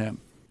bit for him?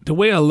 The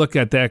way I look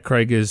at that,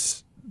 Craig,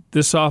 is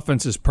this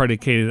offense is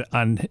predicated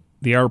on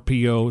the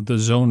RPO, the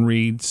zone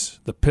reads,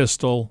 the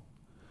pistol.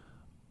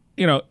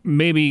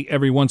 Maybe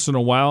every once in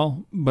a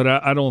while, but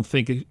I don't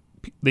think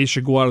they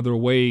should go out of their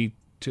way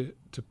to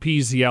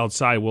appease the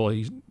outside. Well,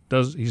 he's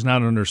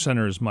not under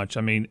center as much.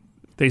 I mean,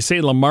 they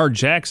say Lamar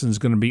Jackson's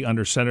going to be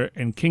under center,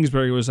 and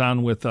Kingsbury was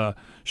on with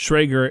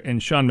Schrager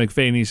and Sean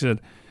McVay, and he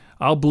said,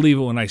 I'll believe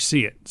it when I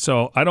see it.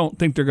 So I don't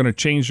think they're going to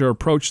change their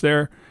approach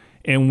there.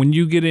 And when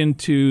you get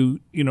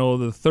into, the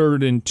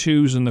 3rd and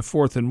 2s and the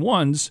 4th and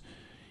 1s,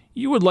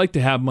 you would like to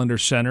have him under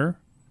center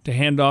to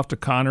hand off to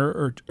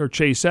Connor or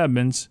Chase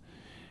Edmonds.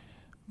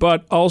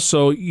 But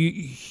also,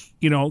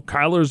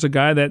 Kyler's a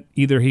guy that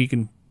either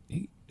the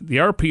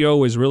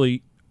RPO is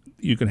really,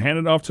 you can hand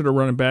it off to the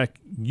running back,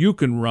 you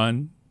can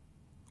run,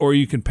 or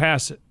you can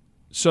pass it.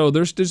 So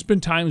there's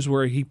been times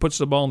where he puts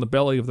the ball in the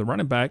belly of the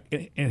running back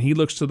and he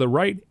looks to the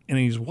right and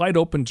he's wide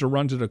open to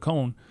run to the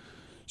cone.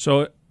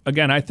 So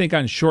again, I think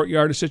on short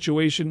yardage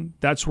situation,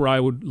 that's where I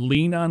would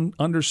lean on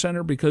under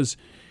center because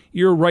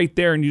you're right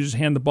there and you just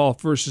hand the ball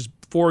versus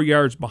 4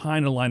 yards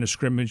behind the line of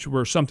scrimmage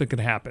where something could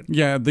happen.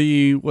 Yeah,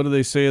 what do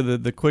they say?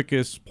 The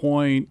quickest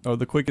point or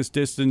the quickest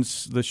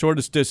distance, the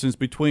shortest distance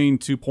between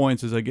 2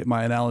 points, as I get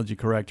my analogy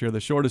correct here, the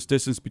shortest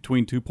distance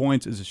between 2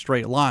 points is a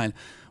straight line.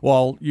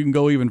 Well, you can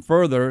go even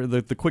further.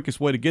 The quickest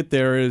way to get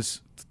there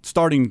is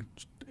starting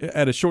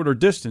at a shorter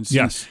distance.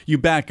 Yes. You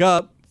back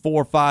up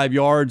 4 or 5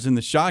 yards in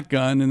the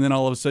shotgun, and then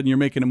all of a sudden you're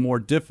making it more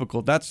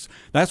difficult. That's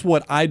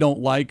what I don't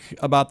like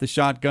about the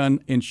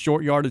shotgun in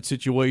short yardage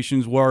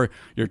situations where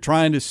you're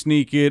trying to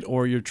sneak it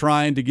or you're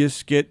trying to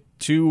just get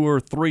 2 or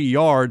 3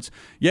 yards.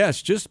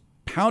 Yes, just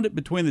pound it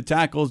between the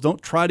tackles.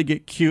 Don't try to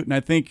get cute, and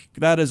I think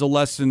that is a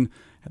lesson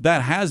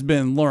that has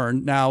been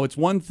learned. Now, it's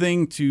one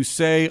thing to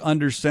say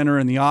under center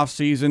in the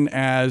offseason,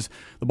 as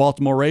the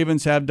Baltimore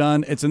Ravens have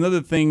done. It's another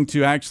thing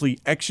to actually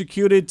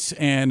execute it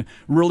and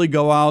really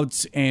go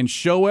out and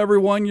show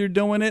everyone you're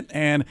doing it.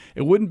 And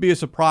it wouldn't be a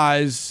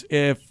surprise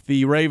if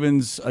the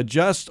Ravens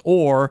adjust,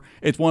 or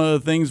it's one of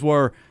the things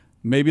where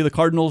maybe the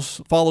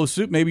Cardinals follow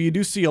suit. Maybe you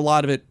do see a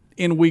lot of it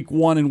in week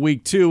 1 and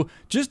week 2,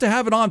 just to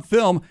have it on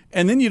film,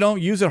 and then you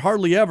don't use it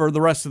hardly ever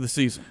the rest of the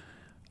season.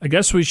 I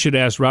guess we should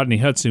ask Rodney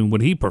Hudson what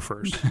he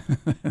prefers.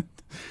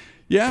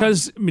 Yeah.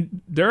 Because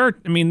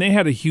they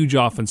had a huge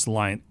offensive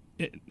line.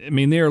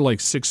 They are like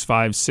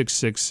 6'5",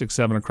 6'6",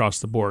 6'7" across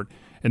the board.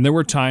 And there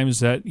were times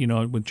that,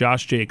 with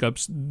Josh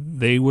Jacobs,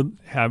 they would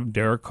have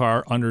Derek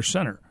Carr under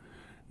center.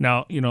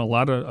 Now, a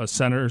lot of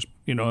centers,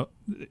 as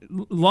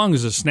long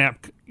as the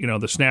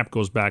snap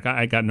goes back,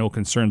 I got no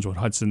concerns with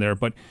Hudson there.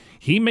 But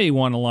he may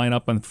want to line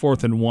up on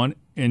 4th and 1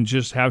 and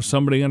just have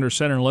somebody under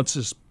center and let's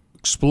just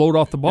explode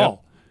off the ball.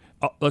 Yep.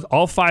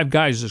 All 5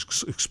 guys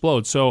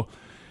explode. So,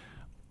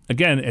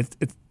 again,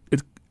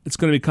 it's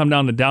going to come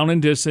down to down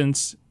and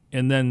distance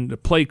and then the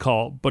play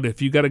call. But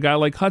if you got a guy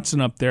like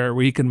Hudson up there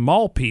where he can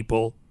maul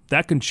people,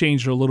 that can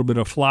change a little bit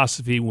of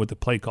philosophy with the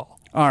play call.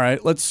 All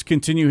right, let's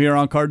continue here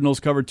on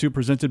Cardinals Cover 2,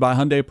 presented by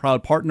Hyundai,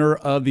 proud partner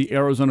of the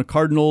Arizona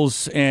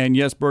Cardinals. And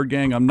yes, Bird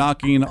Gang, I'm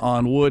knocking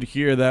on wood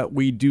here that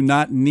we do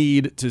not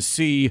need to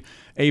see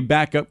a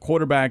backup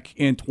quarterback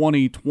in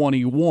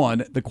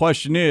 2021. The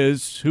question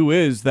is, who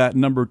is that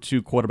number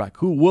 2 quarterback?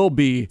 Who will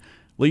be, at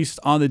least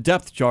on the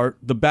depth chart,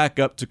 the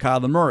backup to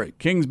Kyler Murray?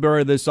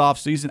 Kingsbury this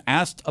offseason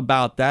asked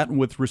about that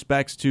with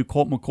respects to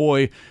Colt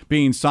McCoy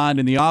being signed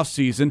in the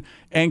offseason,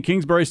 and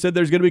Kingsbury said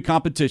there's going to be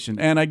competition.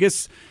 And I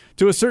guess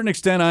to a certain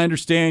extent, I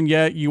understand,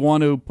 you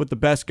want to put the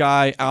best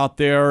guy out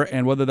there,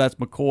 and whether that's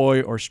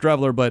McCoy or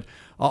Streveler, but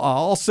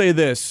I'll say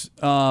this.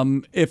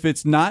 If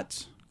it's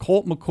not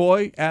Colt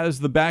McCoy as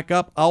the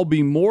backup, I'll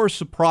be more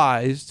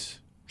surprised,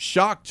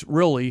 shocked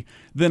really,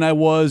 than I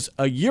was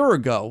a year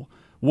ago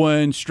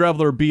when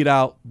Streveler beat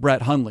out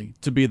Brett Hundley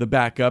to be the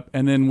backup.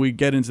 And then we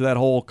get into that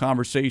whole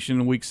conversation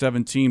in Week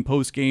 17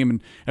 post-game,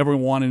 and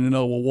everyone wanting to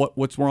know, well,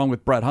 what's wrong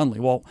with Brett Hundley?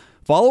 Well,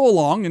 follow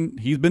along, and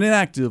he's been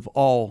inactive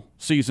all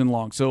season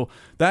long. So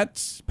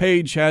that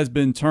page has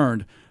been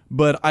turned.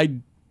 But I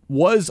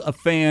was a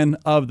fan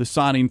of the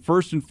signing,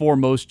 first and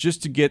foremost,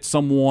 just to get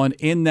someone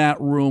in that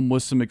room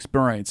with some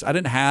experience. I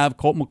didn't have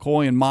Colt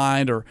McCoy in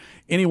mind or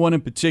anyone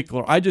in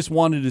particular. I just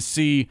wanted to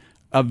see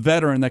a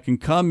veteran that can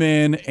come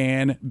in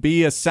and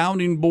be a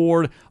sounding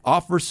board,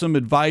 offer some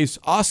advice,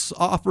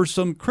 offer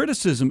some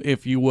criticism,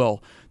 if you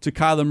will, to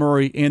Kyler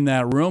Murray in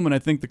that room. And I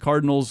think the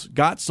Cardinals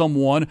got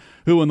someone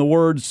who, in the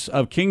words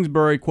of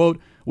Kingsbury, quote,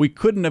 We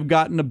couldn't have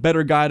gotten a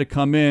better guy to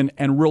come in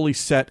and really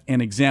set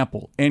an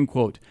example, end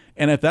quote.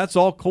 And if that's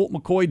all Colt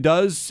McCoy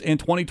does in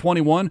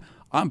 2021,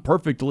 I'm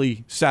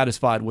perfectly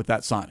satisfied with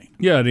that signing.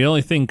 Yeah, the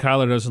only thing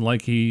Kyler doesn't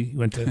like, he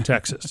went to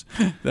Texas.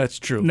 That's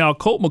true. Now,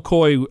 Colt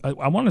McCoy,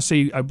 I want to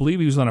say, I believe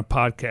he was on a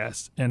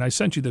podcast, and I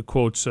sent you the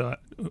quotes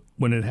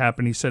when it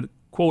happened. He said,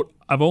 quote,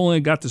 "I've only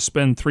got to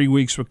spend 3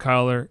 weeks with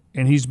Kyler,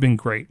 and he's been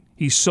great.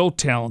 He's so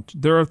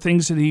talented. There are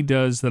things that he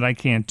does that I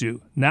can't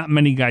do. Not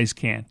many guys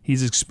can.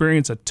 He's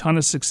experienced a ton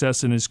of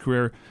success in his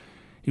career."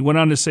 He went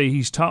on to say,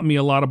 "He's taught me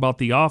a lot about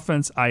the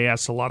offense. I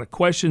asked a lot of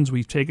questions.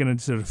 We've taken it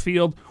to the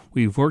field.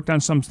 We've worked on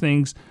some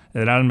things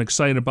that I'm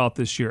excited about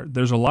this year.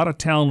 There's a lot of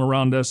talent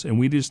around us, and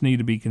we just need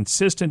to be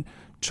consistent,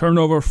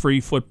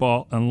 turnover-free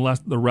football, and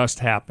let the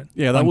rest happen."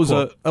 Yeah, that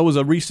was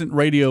a recent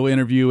radio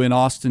interview in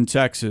Austin,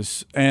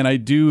 Texas, and I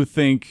do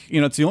think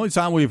it's the only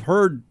time we've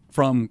heard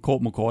from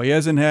Colt McCoy. He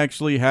hasn't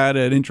actually had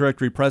an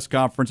introductory press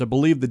conference. I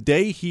believe the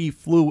day he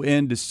flew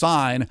in to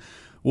sign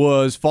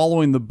was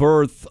following the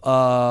birth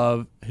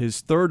of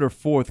his third or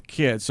fourth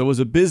kid. So it was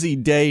a busy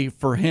day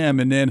for him,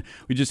 and then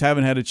we just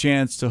haven't had a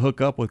chance to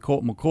hook up with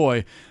Colt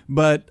McCoy.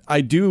 But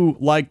I do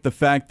like the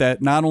fact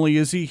that not only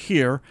is he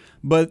here,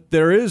 but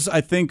there is, I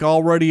think,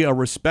 already a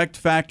respect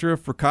factor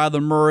for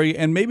Kyler Murray,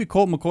 and maybe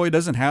Colt McCoy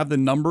doesn't have the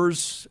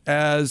numbers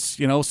as,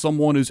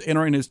 someone who's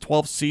entering his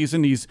 12th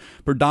season. He's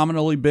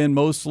predominantly been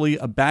mostly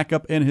a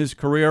backup in his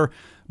career.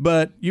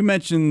 But you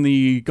mentioned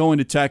the going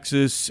to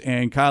Texas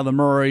and Kyler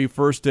Murray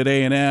first at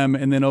A&M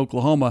and then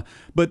Oklahoma.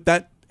 But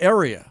that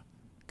area,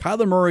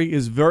 Kyler Murray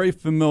is very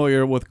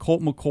familiar with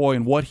Colt McCoy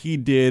and what he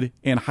did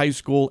in high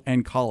school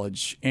and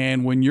college.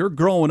 And when you're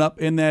growing up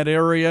in that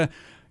area,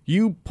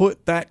 you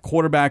put that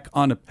quarterback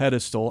on a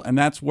pedestal, and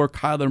that's where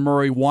Kyler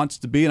Murray wants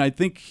to be. And I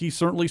think he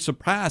certainly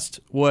surpassed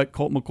what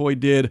Colt McCoy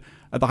did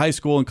at the high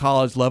school and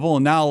college level,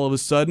 and now all of a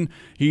sudden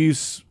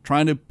he's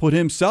trying to put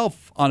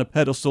himself on a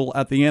pedestal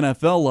at the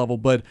NFL level.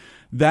 But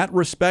that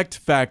respect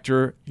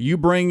factor, you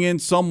bring in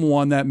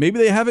someone that maybe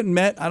they haven't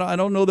met, I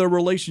don't know their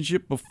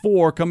relationship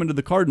before coming to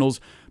the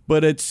Cardinals,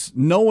 but it's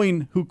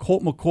knowing who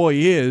Colt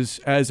McCoy is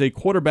as a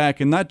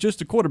quarterback, and not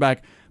just a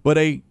quarterback, but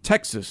a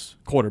Texas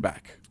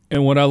quarterback.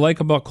 And what I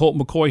like about Colt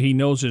McCoy, he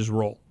knows his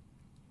role.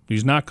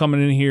 He's not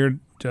coming in here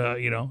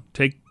to,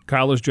 take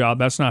Kyler's job.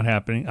 That's not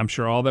happening. I'm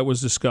sure all that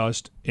was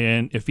discussed.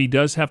 And if he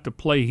does have to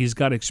play, he's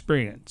got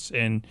experience.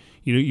 And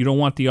you don't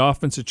want the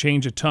offense to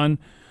change a ton.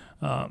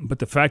 But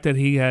the fact that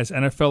he has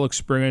NFL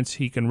experience,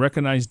 he can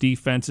recognize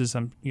defenses.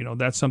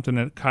 That's something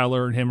that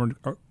Kyler and him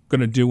are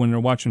going to do when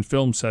they're watching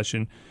film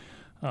session.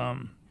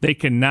 They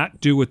cannot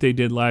do what they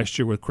did last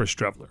year with Chris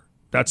Streveler.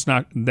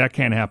 That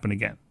can't happen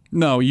again.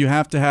 No, you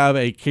have to have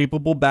a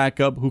capable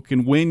backup who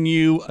can win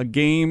you a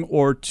game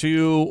or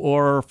two,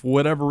 or for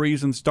whatever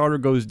reason, starter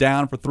goes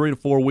down for 3 to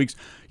 4 weeks.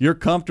 You're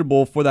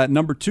comfortable for that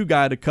number 2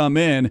 guy to come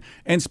in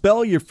and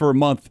spell you for a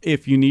month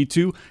if you need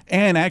to,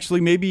 and actually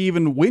maybe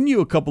even win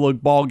you a couple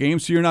of ball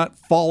games so you're not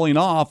falling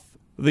off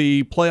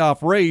the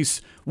playoff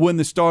race when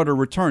the starter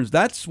returns.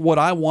 That's what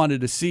I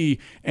wanted to see,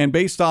 and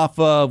based off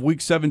of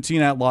Week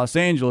 17 at Los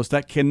Angeles,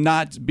 that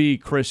cannot be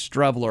Chris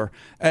Streveler.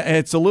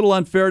 It's a little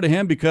unfair to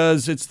him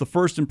because it's the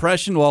first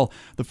impression. Well,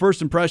 the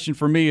first impression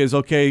for me is,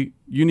 okay,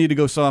 you need to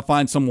go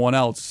find someone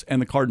else,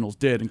 and the Cardinals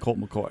did in Colt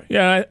McCoy.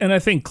 Yeah, and I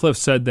think Cliff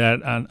said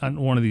that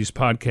on one of these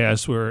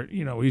podcasts where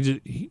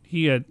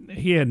he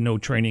had no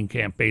training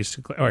camp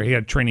basically, or he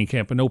had training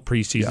camp but no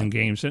preseason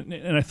games,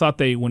 and I thought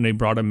when they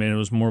brought him in, it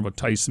was more of a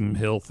Tyson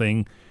Hill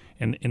thing.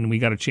 And we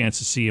got a chance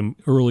to see him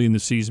early in the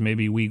season,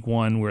 maybe week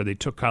 1, where they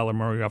took Kyler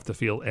Murray off the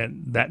field,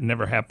 and that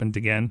never happened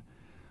again,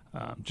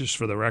 just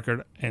for the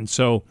record. And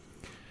so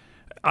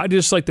I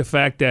just like the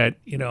fact that,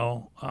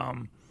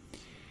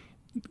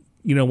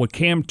 with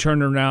Cam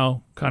Turner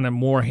now kind of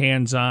more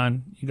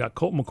hands-on, you got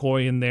Colt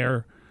McCoy in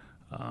there,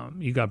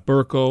 you got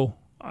Burko.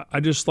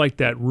 I just like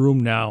that room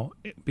now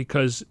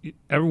because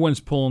everyone's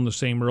pulling the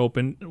same rope,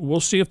 and we'll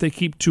see if they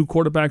keep 2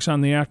 quarterbacks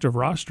on the active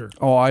roster.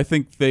 Oh, I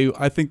think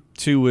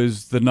 2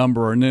 is the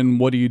number, and then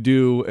what do you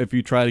do if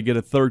you try to get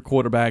a 3rd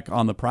quarterback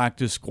on the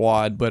practice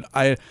squad? But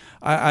I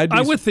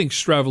would think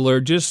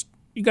Streveler,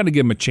 you got to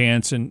give him a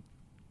chance, and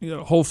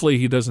hopefully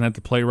he doesn't have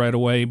to play right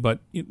away. But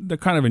they're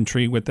kind of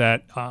intrigued with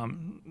that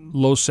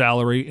low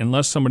salary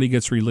unless somebody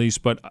gets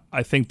released. But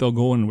I think they'll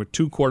go in with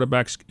 2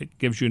 quarterbacks. It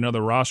gives you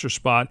another roster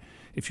spot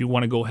if you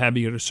want to go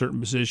heavy at a certain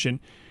position,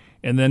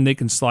 and then they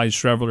can slide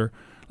Streveler.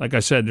 Like I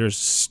said, there's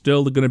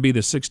still going to be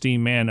the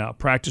 16-man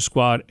practice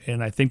squad,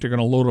 and I think they're going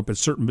to load up at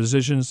certain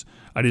positions.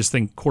 I just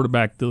think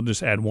quarterback, they'll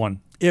just add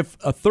 1. If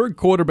a 3rd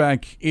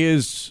quarterback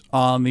is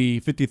on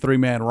the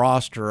 53-man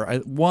roster,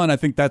 I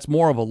think that's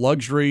more of a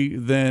luxury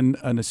than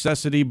a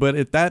necessity. But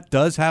if that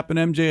does happen,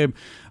 MJ,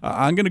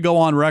 I'm going to go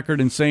on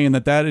record in saying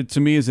that to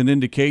me is an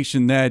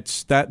indication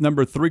that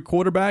number 3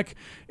 quarterback,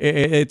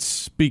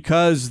 it's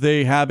because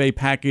they have a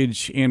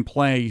package in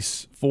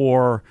place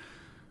for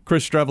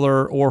Chris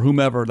Streveler or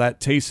whomever, that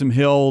Taysom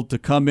Hill, to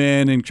come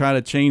in and try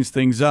to change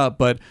things up.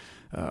 But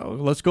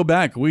let's go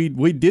back. We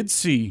did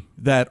see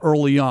that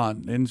early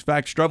on. In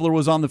fact, Streveler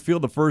was on the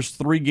field the first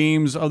 3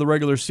 games of the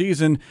regular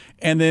season,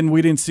 and then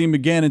we didn't see him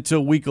again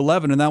until week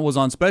 11, and that was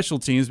on special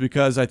teams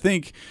because I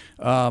think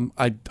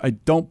I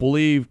don't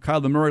believe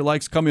Kyler Murray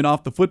likes coming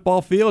off the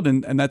football field,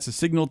 and that's a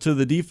signal to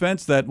the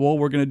defense that, well,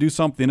 we're going to do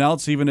something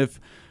else even if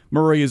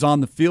Murray is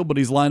on the field, but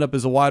he's lined up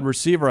as a wide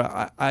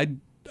receiver.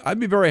 I'd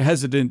be very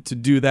hesitant to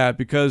do that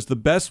because the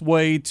best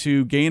way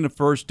to gain a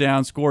first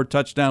down, score a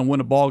touchdown, win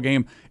a ball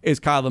game is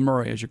Kyler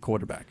Murray as your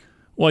quarterback.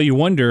 Well, you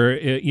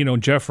wonder,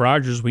 Jeff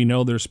Rodgers, we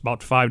know there's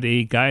about 5 to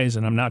 8 guys,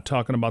 and I'm not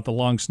talking about the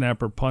long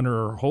snapper,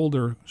 punter, or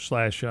holder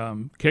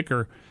 /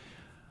 kicker.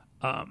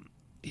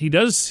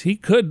 He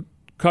could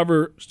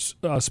cover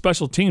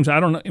special teams. I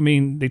don't know. I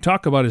mean, they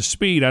talk about his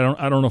speed.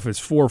 I don't know if it's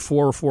 4.4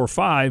 or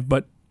 4.5,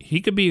 but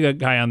he could be a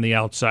guy on the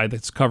outside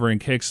that's covering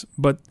kicks.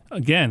 But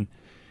again,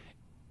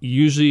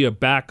 usually a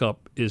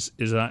backup is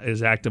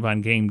active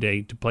on game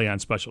day to play on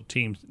special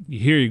teams.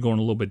 Here you're going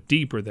a little bit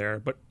deeper there,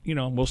 but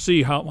we'll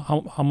see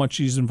how much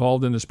he's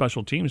involved in the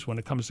special teams when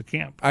it comes to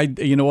camp.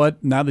 You know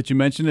what? Now that you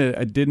mention it,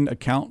 I didn't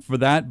account for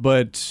that,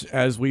 but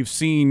as we've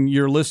seen,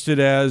 you're listed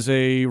as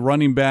a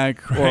running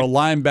back or a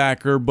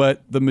linebacker,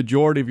 but the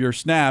majority of your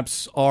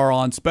snaps are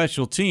on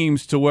special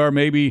teams to where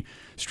maybe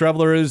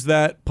Streveler is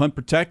that punt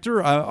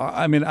protector.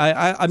 I'm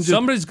just,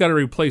 somebody's got to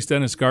replace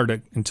Dennis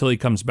Gardeck until he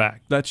comes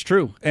back. That's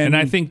true, and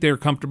I think they're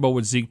comfortable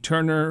with Zeke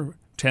Turner,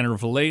 Tanner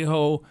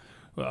Vallejo.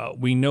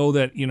 We know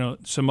that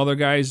some other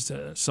guys,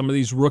 some of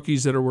these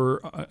rookies that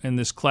were in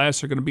this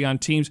class are going to be on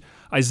teams.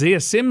 Isaiah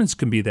Simmons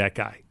can be that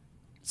guy.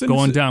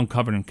 Going down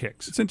covering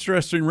kicks. It's an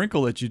interesting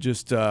wrinkle that you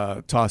just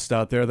tossed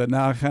out there that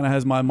now kind of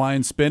has my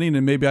mind spinning,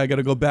 and maybe I got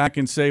to go back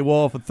and say,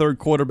 well, if a third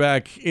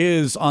quarterback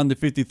is on the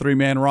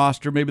 53-man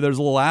roster, maybe there's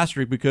a little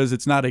asterisk because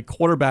it's not a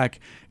quarterback,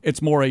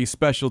 it's more a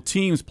special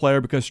teams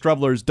player because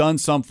Streveler has done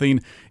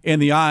something in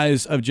the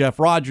eyes of Jeff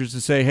Rodgers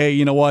to say, hey,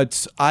 you know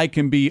what, I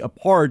can be a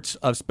part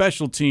of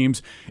special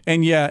teams,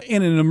 and yeah,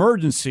 in an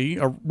emergency,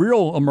 a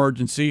real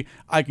emergency,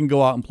 I can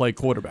go out and play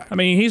quarterback. I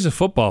mean, he's a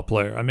football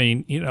player. I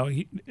mean,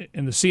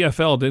 in the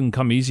CFL didn't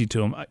come easy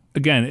to him.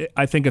 Again,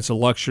 I think it's a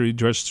luxury to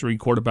dress 3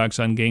 quarterbacks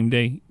on game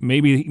day.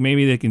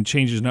 Maybe they can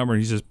change his number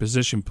and he's a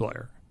position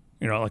player,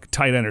 like a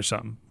tight end or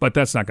something. But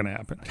that's not going to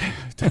happen.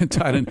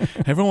 Tight end.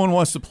 Everyone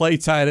wants to play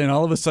tight end.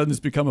 All of a sudden, it's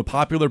become a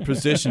popular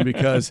position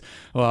because,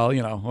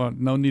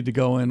 no need to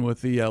go in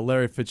with the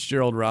Larry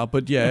Fitzgerald route.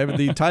 But yeah,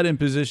 the tight end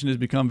position has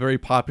become very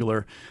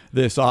popular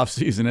this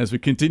offseason. As we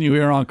continue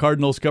here on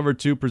Cardinals Cover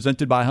 2,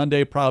 presented by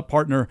Hyundai, proud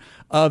partner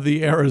of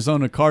the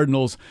Arizona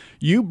Cardinals.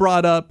 You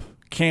brought up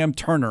Cam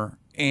Turner,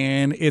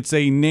 and it's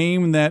a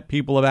name that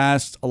people have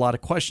asked a lot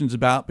of questions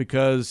about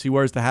because he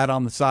wears the hat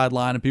on the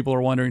sideline, and people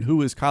are wondering, who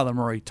is Kyler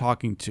Murray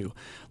talking to?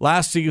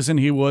 Last season,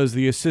 he was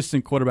the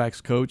assistant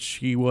quarterbacks coach.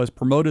 He was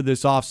promoted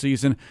this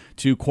offseason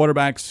to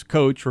quarterbacks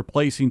coach,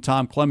 replacing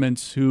Tom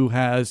Clements, who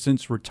has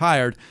since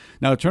retired.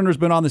 Now, Turner's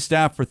been on the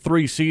staff for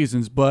 3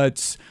 seasons,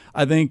 but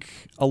I think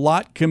a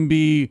lot can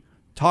be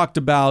talked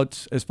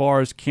about as far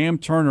as Cam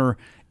Turner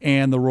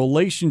and the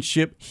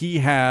relationship he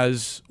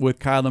has with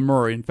Kyler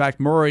Murray. In fact,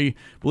 Murray,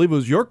 I believe it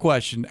was your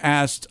question,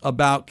 asked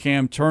about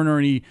Cam Turner,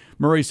 and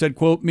Murray said,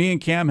 quote, "Me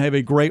and Cam have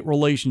a great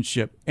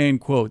relationship,"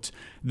 end quote.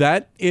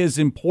 That is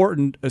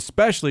important,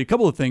 especially a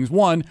couple of things.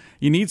 One,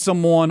 you need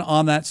someone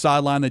on that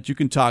sideline that you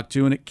can talk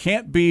to, and it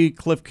can't be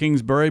Cliff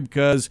Kingsbury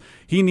because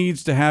he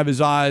needs to have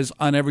his eyes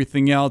on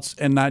everything else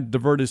and not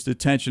divert his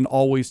attention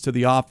always to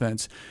the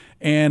offense.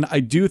 And I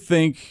do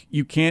think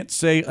you can't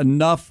say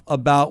enough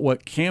about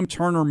what Cam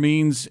Turner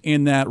means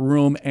in that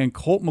room and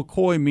Colt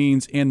McCoy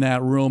means in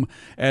that room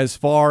as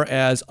far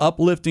as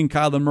uplifting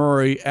Kyler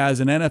Murray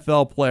as an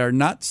NFL player,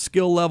 not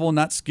skill level,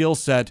 not skill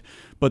set,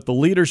 but the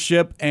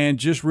leadership and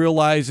just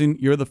realizing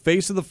you're the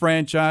face of the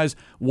franchise.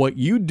 What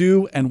you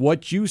do and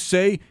what you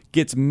say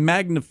gets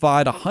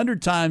magnified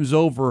 100 times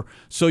over.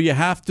 So you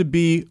have to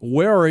be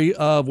wary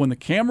of when the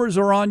cameras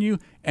are on you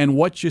and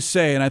what you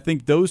say. And I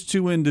think those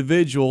two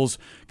individuals,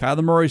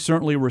 Kyler Murray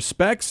certainly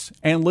respects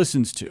and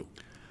listens to.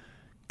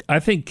 I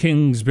think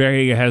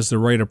Kingsbury has the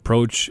right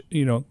approach.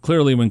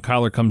 Clearly when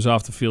Kyler comes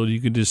off the field, you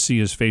could just see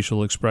his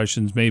facial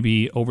expressions.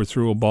 Maybe he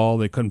overthrew a ball.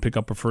 They couldn't pick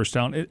up a first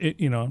down.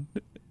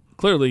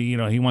 Clearly,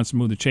 he wants to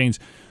move the chains.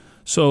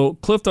 So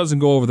Cliff doesn't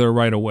go over there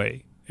right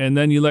away. And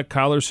then you let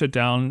Kyler sit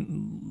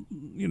down,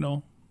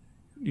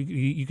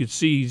 you could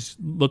see he's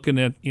looking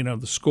at,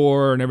 the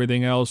score and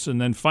everything else.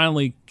 And then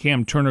finally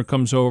Cam Turner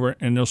comes over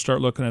and they'll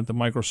start looking at the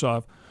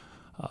Microsoft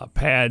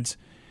pads.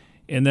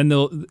 And then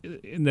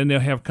they'll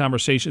have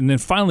conversation. And then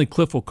finally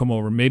Cliff will come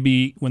over,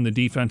 maybe when the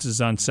defense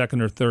is on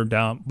second or third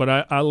down.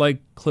 But I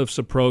like Cliff's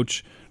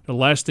approach. The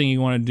last thing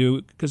you want to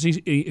do, because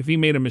if he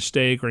made a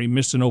mistake or he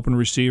missed an open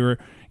receiver,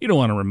 you don't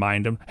want to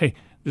remind him, hey,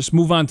 just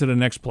move on to the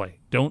next play.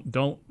 Don't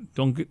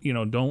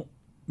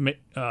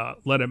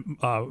let it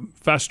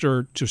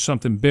fester to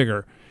something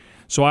bigger.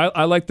 So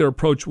I like their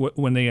approach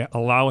when they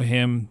allow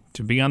him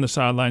to be on the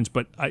sidelines,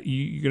 but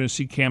you're going to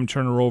see Cam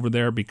Turner over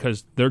there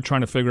because they're trying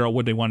to figure out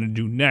what they want to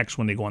do next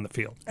when they go on the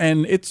field.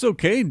 And it's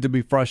okay to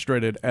be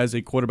frustrated as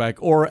a quarterback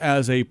or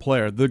as a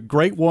player. The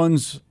great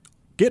ones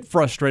get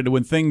frustrated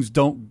when things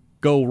don't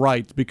go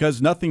right because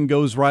nothing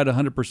goes right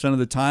 100% of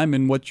the time,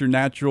 and what your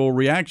natural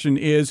reaction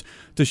is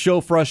to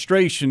show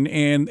frustration,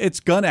 and it's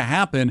going to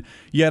happen.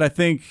 Yet I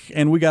think,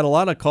 and we got a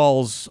lot of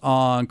calls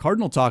on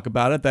Cardinal Talk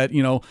about it, that,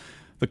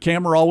 the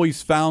camera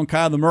always found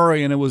Kyler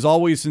Murray, and it was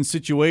always in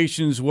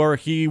situations where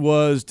he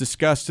was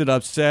disgusted,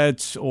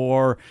 upset,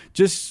 or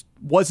just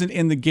wasn't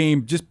in the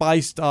game, just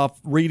based off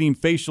reading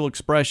facial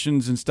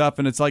expressions and stuff.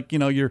 And it's like,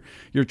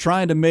 you're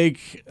trying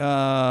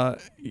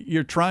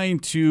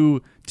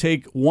to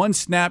take one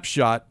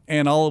snapshot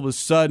and all of a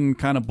sudden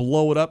kind of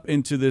blow it up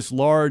into this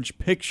large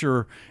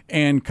picture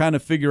and kind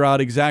of figure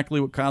out exactly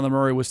what Kyler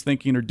Murray was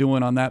thinking or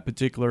doing on that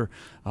particular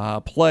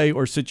play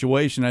or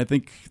situation. I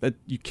think that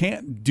you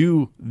can't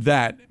do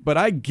that. But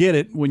I get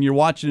it when you're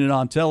watching it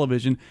on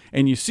television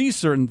and you see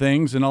certain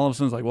things and all of a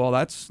sudden it's like, well,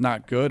 that's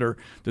not good. Or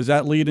does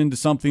that lead into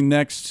something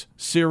next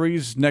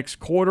series, next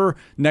quarter,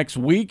 next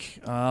week?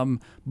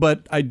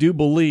 But I do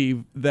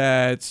believe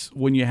that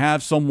when you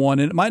have someone,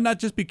 and it might not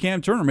just be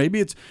Cam Turner, maybe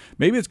it's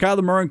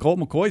Kyler Murray and Colt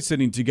McCoy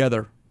sitting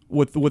together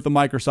with the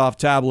Microsoft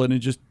tablet and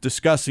just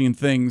discussing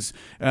things.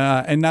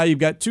 And now you've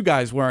got two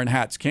guys wearing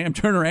hats, Cam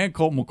Turner and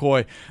Colt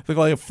McCoy, look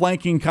like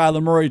flanking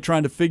Kyler Murray,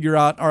 trying to figure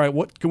out, all right,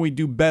 what can we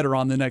do better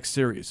on the next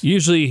series?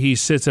 Usually he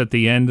sits at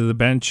the end of the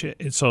bench,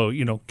 so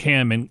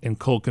Cam and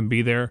Colt can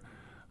be there.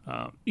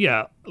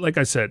 Like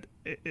I said,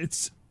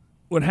 it's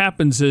what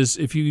happens is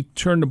if you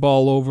turn the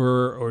ball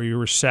over or you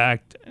were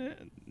sacked,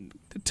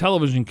 the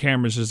television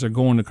cameras, as they're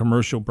going to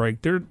commercial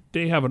break,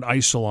 they have an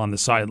ISO on the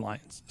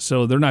sidelines,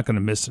 so they're not going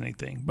to miss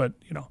anything. But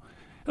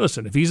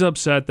listen, if he's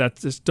upset,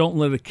 just don't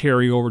let it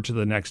carry over to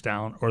the next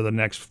down or the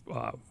next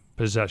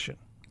possession.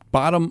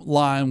 Bottom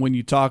line, when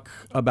you talk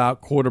about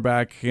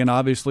quarterback, and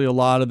obviously a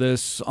lot of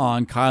this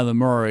on Kyler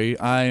Murray,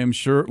 I am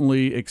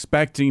certainly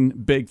expecting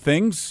big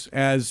things,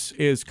 as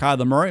is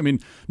Kyler Murray. I mean,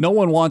 no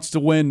one wants to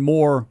win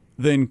more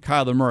than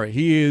Kyler Murray.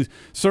 He is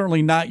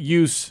certainly not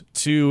used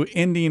to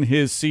ending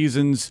his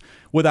seasons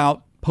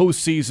without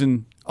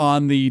postseason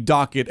on the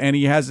docket, and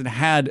he hasn't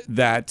had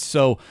that.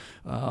 So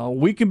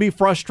we can be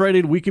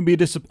frustrated, we can be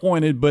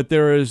disappointed, but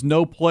there is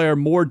no player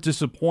more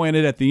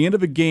disappointed at the end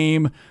of a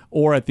game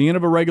or at the end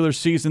of a regular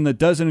season that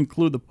doesn't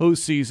include the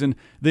postseason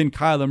than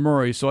Kyler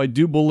Murray. So I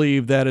do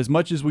believe that as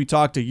much as we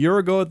talked a year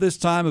ago at this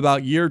time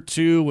about year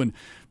two and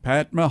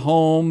Pat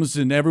Mahomes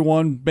and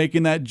everyone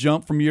making that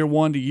jump from year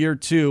one to year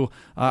two,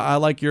 I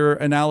like your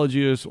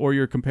analogy or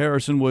your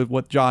comparison with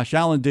what Josh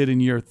Allen did in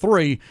year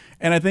three.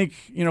 And I think,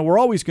 we're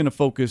always going to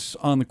focus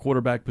on the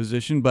quarterback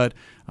position, but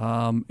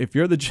if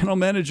you're the general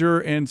manager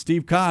and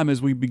Steve Keim,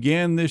 as we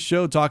began this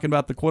show talking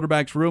about the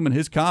quarterback's room and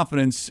his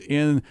confidence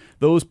in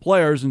those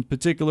players, in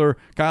particular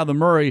Kyler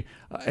Murray,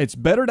 it's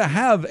better to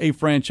have a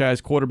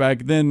franchise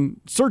quarterback than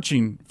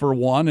searching for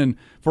one. And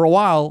for a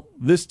while,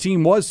 this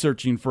team was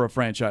searching for a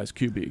franchise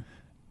QB.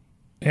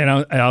 And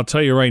I'll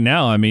tell you right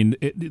now, I mean,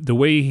 the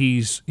way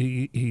he's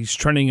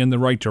trending in the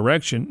right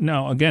direction.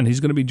 Now, again, he's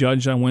going to be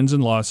judged on wins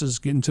and losses,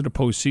 getting to the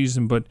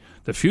postseason, but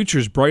the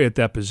future's bright at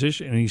that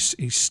position, and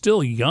he's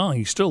still young.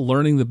 He's still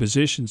learning the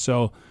position.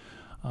 So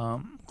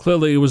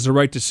clearly it was the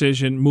right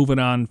decision moving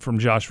on from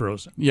Josh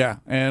Rosen. Yeah,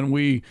 and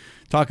we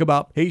talk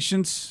about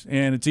patience,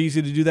 and it's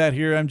easy to do that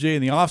here, MJ,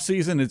 in the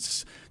offseason.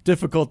 It's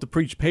difficult to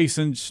preach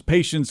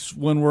patience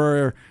when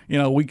we're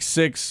week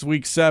 6,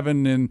 week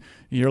 7, and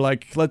you're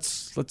like,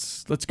 let's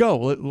go.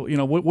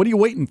 What are you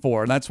waiting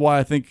for? And that's why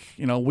I think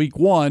week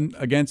 1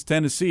 against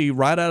Tennessee,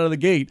 right out of the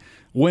gate,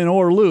 win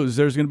or lose,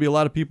 there's going to be a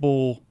lot of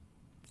people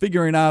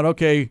figuring out,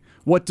 okay,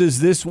 what does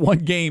this one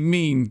game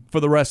mean for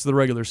the rest of the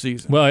regular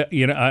season? Well,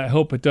 I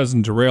hope it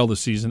doesn't derail the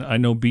season. I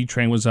know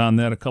B-Train was on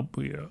that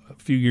a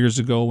few years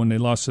ago when they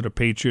lost to the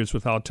Patriots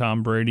without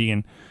Tom Brady,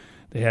 and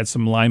they had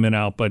some linemen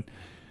out, but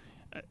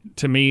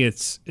to me,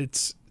 it's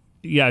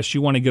yes,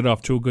 you want to get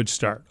off to a good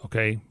start,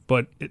 okay?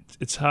 But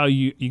it's how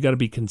you got to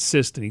be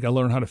consistent. You got to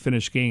learn how to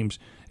finish games.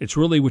 It's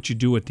really what you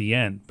do at the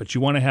end. But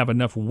you want to have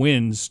enough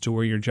wins to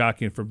where you're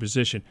jockeying for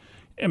position.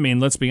 I mean,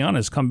 let's be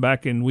honest. Come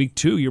back in week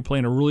 2, you're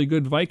playing a really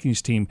good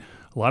Vikings team.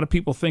 A lot of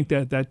people think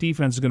that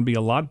defense is going to be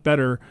a lot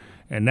better,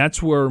 and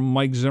that's where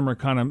Mike Zimmer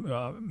kind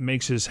of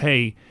makes his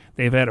hay.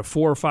 They've added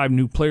 4 or 5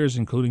 new players,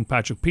 including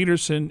Patrick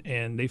Peterson,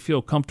 and they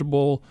feel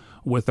comfortable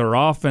with their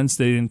offense.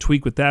 They didn't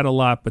tweak with that a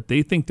lot, but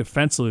they think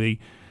defensively,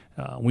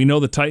 we know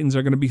the Titans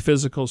are going to be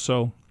physical,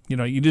 so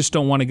you just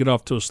don't want to get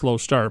off to a slow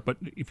start. But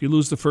if you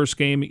lose the first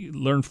game, you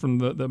learn from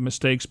the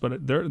mistakes,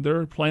 but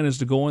their plan is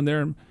to go in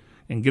there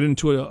and get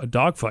into a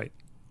dogfight.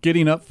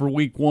 Getting up for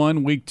week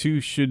 1, week 2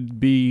 should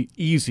be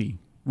easy,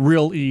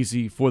 real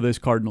easy for this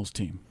Cardinals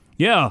team.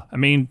 Yeah, I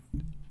mean,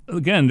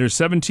 again, there's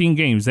 17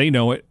 games. They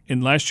know it.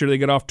 And last year they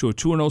got off to a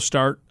 2-0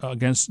 start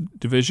against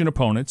division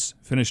opponents,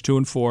 finished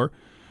 2-4,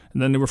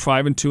 and then they were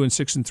 5-2 and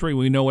 6-3.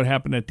 We know what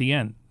happened at the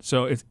end.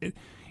 So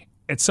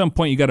at some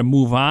point you got to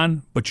move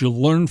on, but you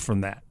learn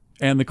from that.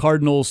 And the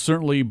Cardinals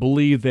certainly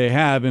believe they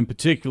have. In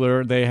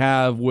particular, they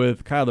have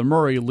with Kyler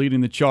Murray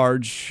leading the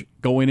charge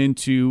going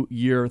into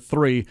year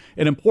 3.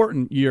 An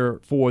important year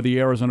for the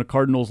Arizona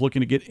Cardinals, looking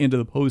to get into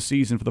the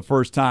postseason for the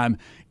first time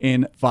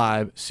in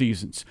 5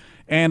 seasons.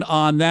 And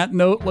on that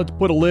note, let's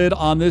put a lid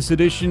on this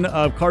edition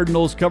of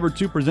Cardinals Cover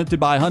 2 presented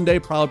by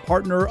Hyundai, proud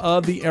partner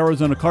of the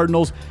Arizona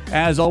Cardinals.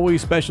 As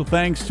always, special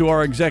thanks to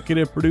our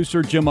executive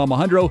producer, Jim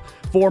Almohandro.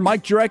 For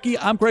Mike Jurecki,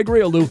 I'm Craig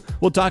Riolu.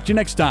 We'll talk to you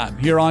next time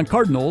here on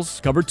Cardinals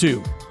Cover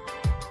 2.